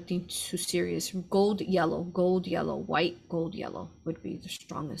and connecting to Sirius? Gold, yellow, white, gold, yellow would be the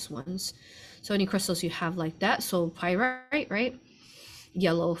strongest ones. So any crystals you have like that. So pyrite, right?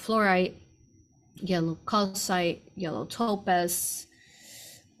 Yellow fluorite, yellow calcite, yellow topaz,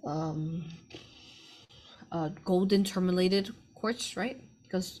 golden tourmalated quartz, right?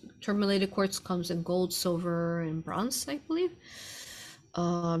 Because tourmalated quartz comes in gold, silver, and bronze, I believe.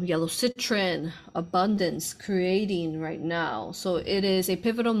 Yellow citron, abundance, creating right now. So it is a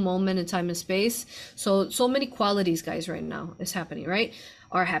pivotal moment in time and space. So many qualities, guys, right now is happening, right?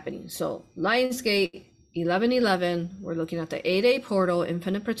 Are happening. So Lionsgate, 1111, we're looking at the 8A portal,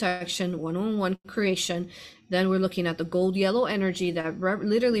 infinite protection, 111 creation. Then we're looking at the gold yellow energy that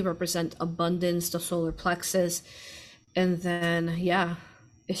literally represent abundance, the solar plexus. And then, yeah,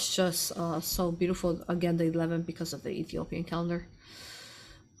 it's just so beautiful. Again, the 11 because of the Ethiopian calendar.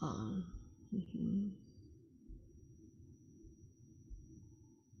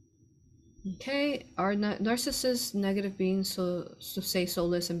 Okay, are narcissists negative beings, so to say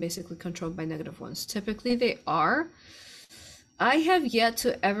soulless and basically controlled by negative ones? Typically they are. I have yet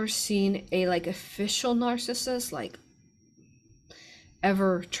to ever seen a like official narcissist like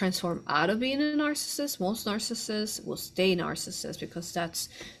ever transform out of being a narcissist. Most narcissists will stay narcissists because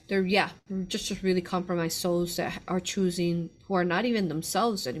they're just really compromised souls that are choosing, who are not even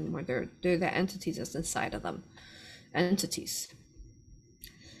themselves anymore. They're the entities that's inside of them.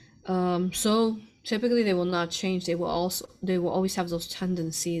 So typically they will not change. They will always have those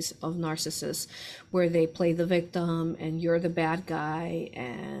tendencies of narcissists where they play the victim and you're the bad guy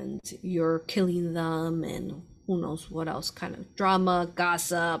and you're killing them and who knows what else kind of drama,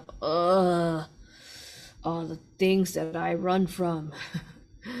 gossip, all the things that I run from.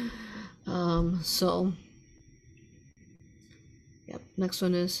 So yep, next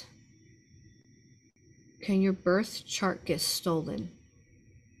one is, can your birth chart get stolen?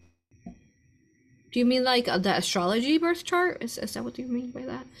 Do you mean like the astrology birth chart? Is that what you mean by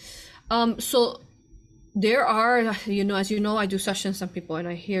that? So there are, as you know, I do sessions on people and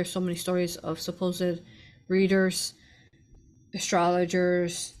I hear so many stories of supposed readers,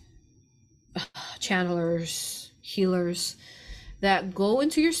 astrologers, channelers, healers that go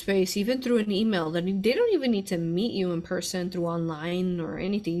into your space, even through an email, that they don't even need to meet you in person through online or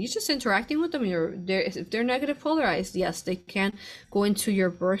anything. You're just interacting with them. If they're negative polarized, yes, they can go into your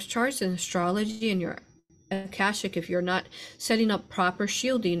birth charts and astrology and your Akashic. If you're not setting up proper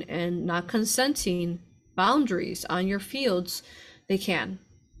shielding and not consenting boundaries on your fields, they can.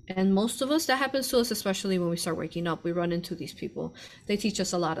 And most of us, that happens to us, especially when we start waking up. We run into these people. They teach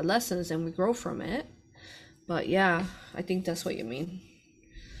us a lot of lessons and we grow from it. But yeah, I think that's what you mean.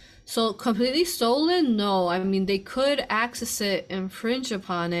 So completely stolen? No. I mean, they could access it, infringe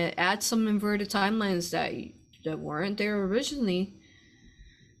upon it, add some inverted timelines that weren't there originally.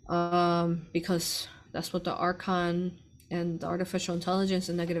 Because that's what the Archon and the artificial intelligence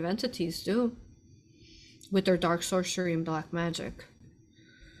and negative entities do with their dark sorcery and black magic.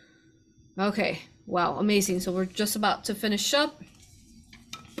 Okay, wow, amazing. So we're just about to finish up.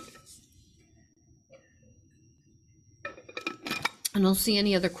 I don't see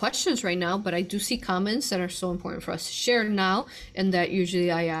any other questions right now, but I do see comments that are so important for us to share now, and that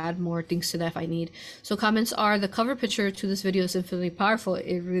usually I add more things to that if I need. So comments are, the cover picture to this video is infinitely powerful.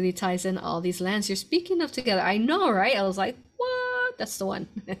 It really ties in all these lands you're speaking of together. I know, right? I was like, what? That's the one.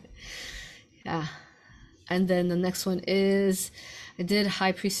 Yeah. And then the next one is, I did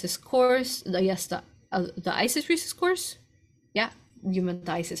High Priestess course. The Isis Priestess course. Yeah, you meant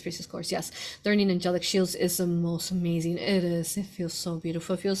the Isis Priestess course. Yes, learning angelic shields is the most amazing. It is. It feels so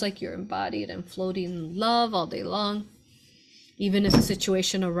beautiful. It feels like you're embodied and floating in love all day long. Even if a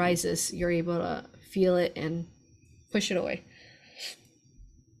situation arises, you're able to feel it and push it away.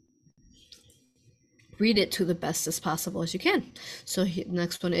 read it to the best as possible as you can. So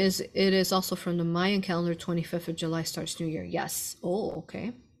next one is, it is also from the Mayan calendar, 25th of July starts New Year. Yes. Oh,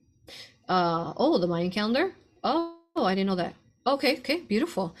 okay. Oh, the Mayan calendar? Oh, I didn't know that. Okay, okay,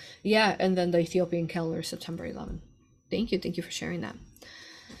 beautiful. Yeah, and then the Ethiopian calendar, September 11th. Thank you for sharing that.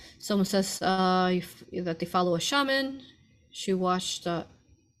 Someone says that they follow a shaman. She watched the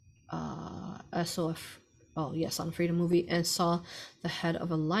SOF, oh yes, on Freedom movie, and saw the head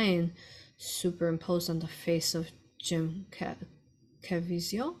of a lion superimposed on the face of Jim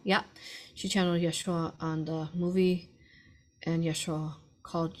Caviezel. Yeah, she channeled Yeshua on the movie, and Yeshua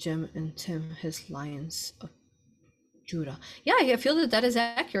called Jim and Tim his lions of Judah. Yeah, I feel that that is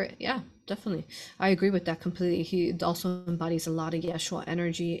accurate. Yeah, definitely. I agree with that completely. He also embodies a lot of Yeshua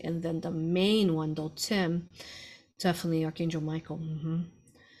energy. And then the main one, though, Tim, definitely Archangel Michael.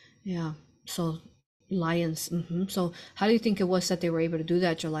 Yeah, so lions. So how do you think it was that they were able to do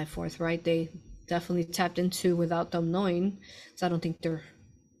that July 4th, right? They definitely tapped into, without them knowing, because I don't think they're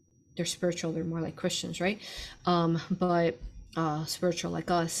spiritual, they're more like Christians, right? But spiritual like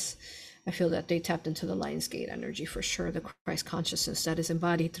us, I feel that they tapped into the Lionsgate energy for sure, the Christ consciousness that is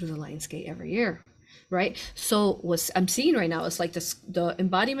embodied through the Lionsgate every year, right? So what I'm seeing right now is like this, the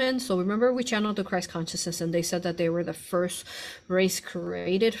embodiment. So remember, we channeled the Christ consciousness, and they said that they were the first race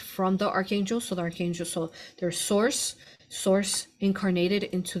created from the archangels. So the archangels, so their source incarnated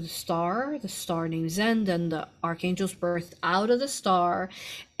into the star named Zen, then the archangels birthed out of the star,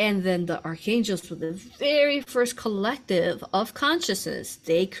 and then the archangels were the very first collective of consciousness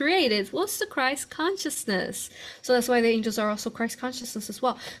they created was the Christ consciousness. So that's why the angels are also Christ consciousness as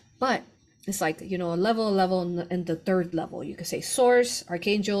well. But it's like, a level, and the third level, you could say source,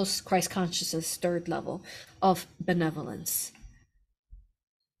 archangels, Christ consciousness, third level of benevolence.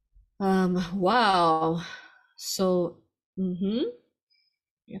 Wow. So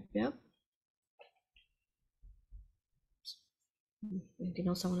Yep. Anything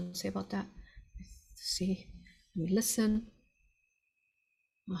else I want to say about that? Let's see. Let me listen.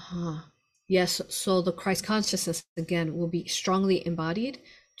 Yes, so the Christ consciousness, again, will be strongly embodied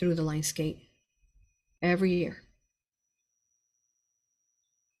through the Lionsgate every year.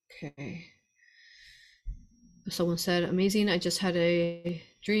 Okay. Someone said, amazing, I just had a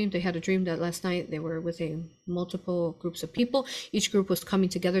dream. They had a dream that last night they were with multiple groups of people. Each group was coming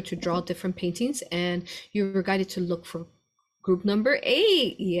together to draw different paintings, and you were guided to look for group number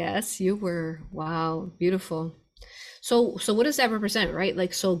 8. Yes, you were. Wow, beautiful. So what does that represent, right?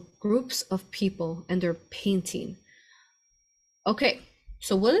 Like, so groups of people and they're painting. Okay,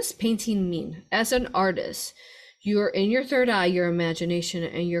 so what does painting mean? As an artist, you're in your third eye, your imagination,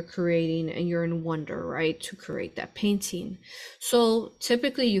 and you're creating, and you're in wonder, right, to create that painting. So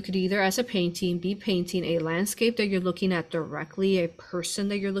typically you could either, as a painting, be painting a landscape that you're looking at directly, a person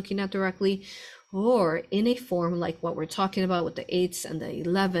that you're looking at directly, or in a form like what we're talking about with the 8s and the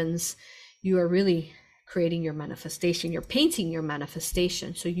 11s, you are really creating your manifestation. You're painting your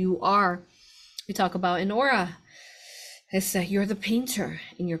manifestation. So we talk about an aura. It's that you're the painter,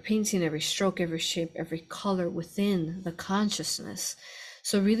 and you're painting every stroke, every shape, every color within the consciousness.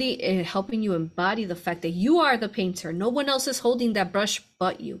 So really helping you embody the fact that you are the painter. No one else is holding that brush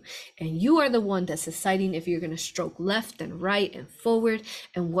but you. And you are the one that's deciding if you're going to stroke left and right and forward,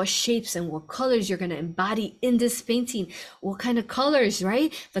 and what shapes and what colors you're going to embody in this painting. What kind of colors,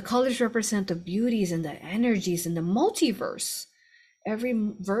 right? The colors represent the beauties and the energies and the multiverse. Every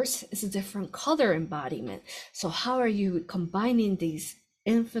verse is a different color embodiment. So how are you combining these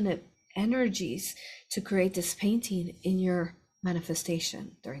infinite energies to create this painting in your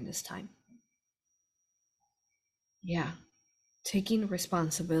manifestation during this time? Yeah, taking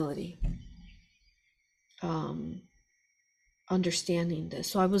responsibility, understanding this.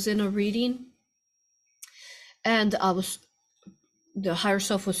 So I was in a reading, and the higher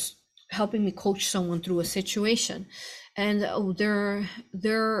self was helping me coach someone through a situation, and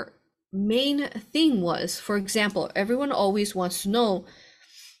their main thing was, for example, everyone always wants to know,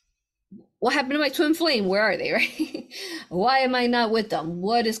 what happened to my twin flame? Where are they, right? Why am I not with them?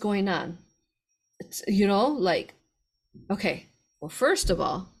 What is going on? It's, like, okay, well, first of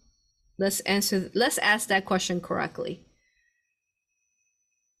all, let's ask that question correctly.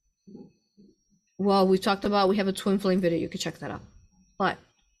 Well, we talked about, we have a twin flame video, you can check that out. But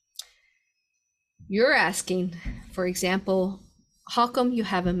you're asking, for example, how come you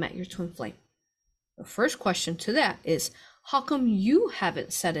haven't met your twin flame? The first question to that is, how come you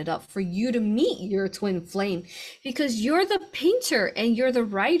haven't set it up for you to meet your twin flame? Because you're the painter and you're the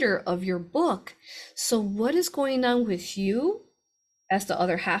writer of your book. So what is going on with you as the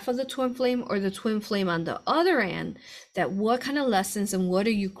other half of the twin flame, or the twin flame on the other end, that what kind of lessons and what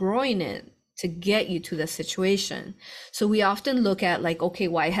are you growing in to get you to the situation. So we often look at like, okay,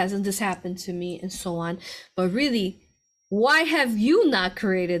 why hasn't this happened to me and so on? But really, why have you not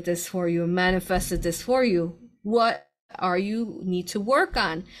created this for you and manifested this for you? What are you need to work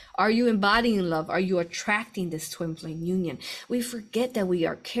on? Are you embodying love? Are you attracting this twin flame union? We forget that we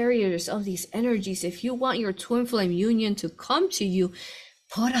are carriers of these energies. If you want your twin flame union to come to you,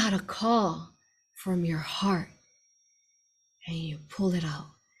 put out a call from your heart and you pull it out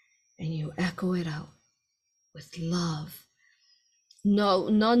and you echo it out with love.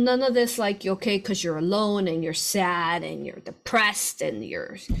 None of this like, okay, because you're alone and you're sad and you're depressed and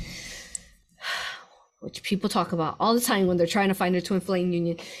you're, which people talk about all the time when they're trying to find a twin flame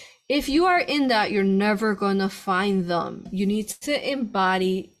union. If you are in that, you're never going to find them. You need to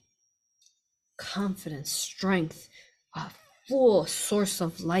embody confidence, strength, a full source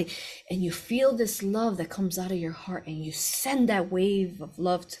of light, and you feel this love that comes out of your heart, and you send that wave of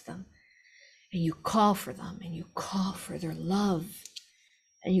love to them, and you call for them, and you call for their love,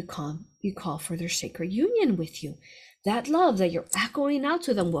 and you call for their sacred union with you. That love that you're echoing out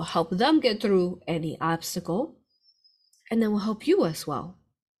to them will help them get through any obstacle, and then will help you as well,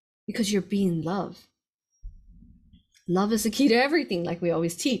 because you're being love. Love is the key to everything, like we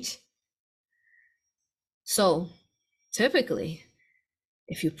always teach. So typically,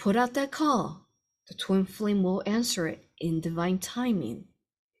 if you put out that call, the twin flame will answer it in divine timing,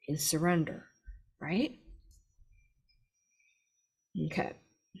 in surrender, right? Okay.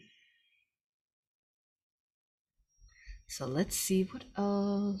 So let's see what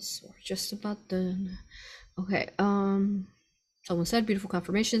else. We're just about done. Okay. Someone said, beautiful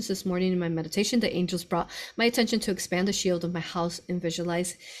confirmations this morning in my meditation. The angels brought my attention to expand the shield of my house and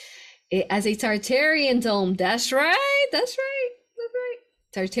visualize it as a Tartarian dome. That's right. That's right. That's right.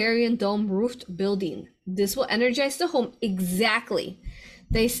 Tartarian dome roofed building. This will energize the home. Exactly.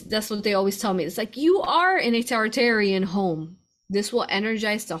 That's what they always tell me. It's like, you are in a Tartarian home. This will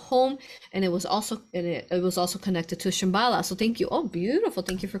energize the home, and it was also connected to Shambhala. So thank you. Oh, beautiful.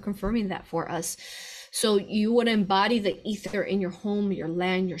 Thank you for confirming that for us. So you would embody the ether in your home, your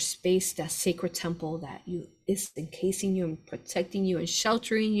land, your space, that sacred temple that is encasing you and protecting you and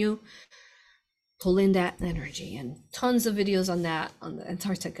sheltering you. Pull in that energy, and tons of videos on that on the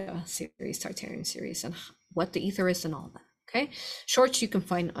Antarctica series, Tartarian series, and what the ether is and all that. Okay, shorts you can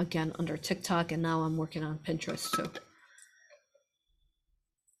find again under TikTok, and now I'm working on Pinterest too.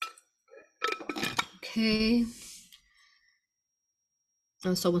 Okay.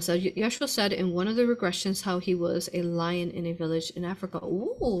 Someone said, Yeshua said in one of the regressions how he was a lion in a village in Africa.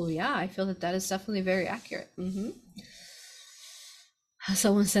 Ooh, yeah, I feel that is definitely very accurate.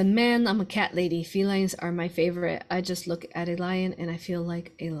 Someone said, man, I'm a cat lady. Felines are my favorite. I just look at a lion and I feel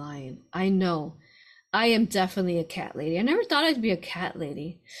like a lion. I know. I am definitely a cat lady. I never thought I'd be a cat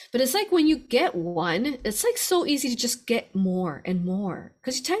lady, but it's like when you get one, it's like so easy to just get more and more,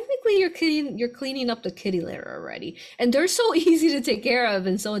 because technically you're cleaning up the kitty litter already, and they're so easy to take care of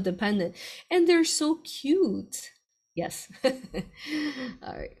and so independent, and they're so cute. Yes. All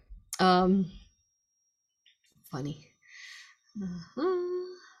right. Funny.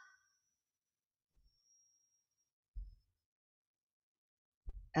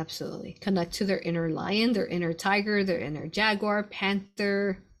 Absolutely. Connect to their inner lion, their inner tiger, their inner jaguar,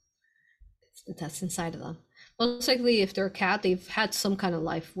 panther. That's inside of them. Most likely, if they're a cat, they've had some kind of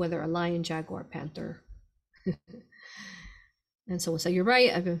life, whether a lion, jaguar, panther. And someone said, you're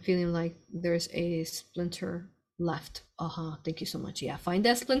right. I've been feeling like there's a splinter left. Thank you so much. Yeah, find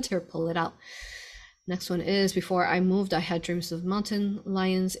that splinter, pull it out. Next one is, before I moved, I had dreams of mountain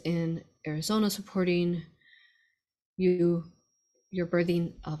lions in Arizona supporting you, your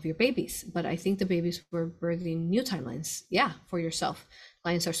birthing of your babies, but I think the babies were birthing new timelines. Yeah, for yourself.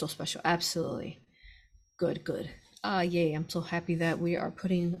 Lions are so special. Absolutely. Good. Yay, I'm so happy that we are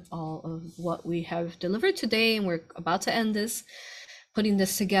putting all of what we have delivered today, and we're about to end this, putting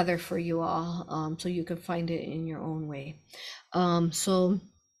this together for you all, so you can find it in your own way. So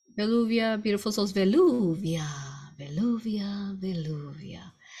Veluvia, beautiful souls, Veluvia.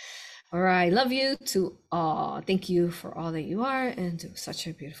 All right, love you to all. Thank you for all that you are, and to such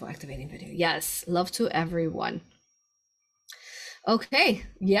a beautiful activating video. Yes, love to everyone. Okay,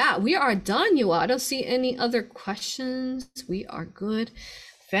 yeah, we are done, you all. I don't see any other questions. We are good.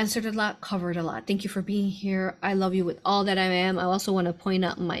 We've answered a lot, covered a lot. Thank you for being here. I love you with all that I am. I also want to point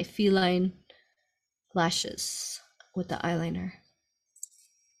out my feline lashes with the eyeliner.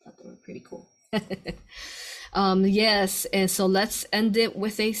 I thought they were pretty cool. Yes, and so let's end it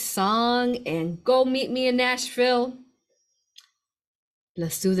with a song and go meet me in Nashville.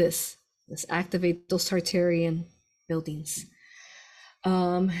 Let's do this. Let's activate those Tartarian buildings.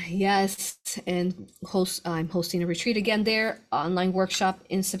 Yes, and I'm hosting a retreat again there, online workshop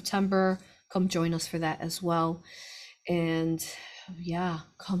in September. Come join us for that as well. And yeah,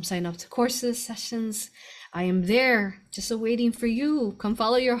 come sign up to courses, sessions. I am there, just awaiting for you. Come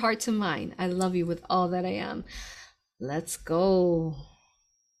follow your heart to mine. I love you with all that I am. Let's go.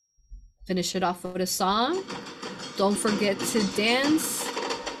 Finish it off with a song. Don't forget to dance.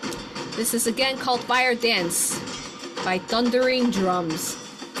 This is again called Fire Dance by Thundering Drums.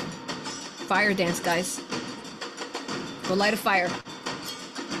 Fire dance, guys. Go light a fire.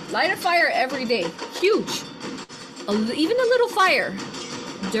 Light a fire every day. Huge. Even a little fire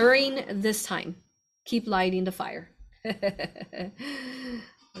during this time. Keep lighting the fire.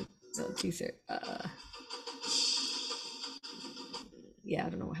 So teaser. Yeah, I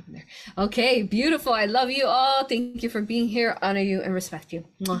don't know what happened there. Okay, beautiful. I love you all. Thank you for being here. Honor you and respect you.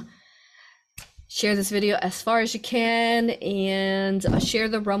 Mwah. Share this video as far as you can, and share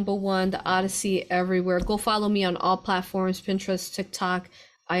the Rumble one, the Odyssey, everywhere. Go follow me on all platforms, Pinterest, TikTok.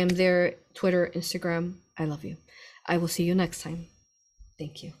 I am there, Twitter, Instagram. I love you. I will see you next time.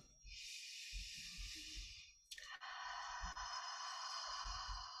 Thank you.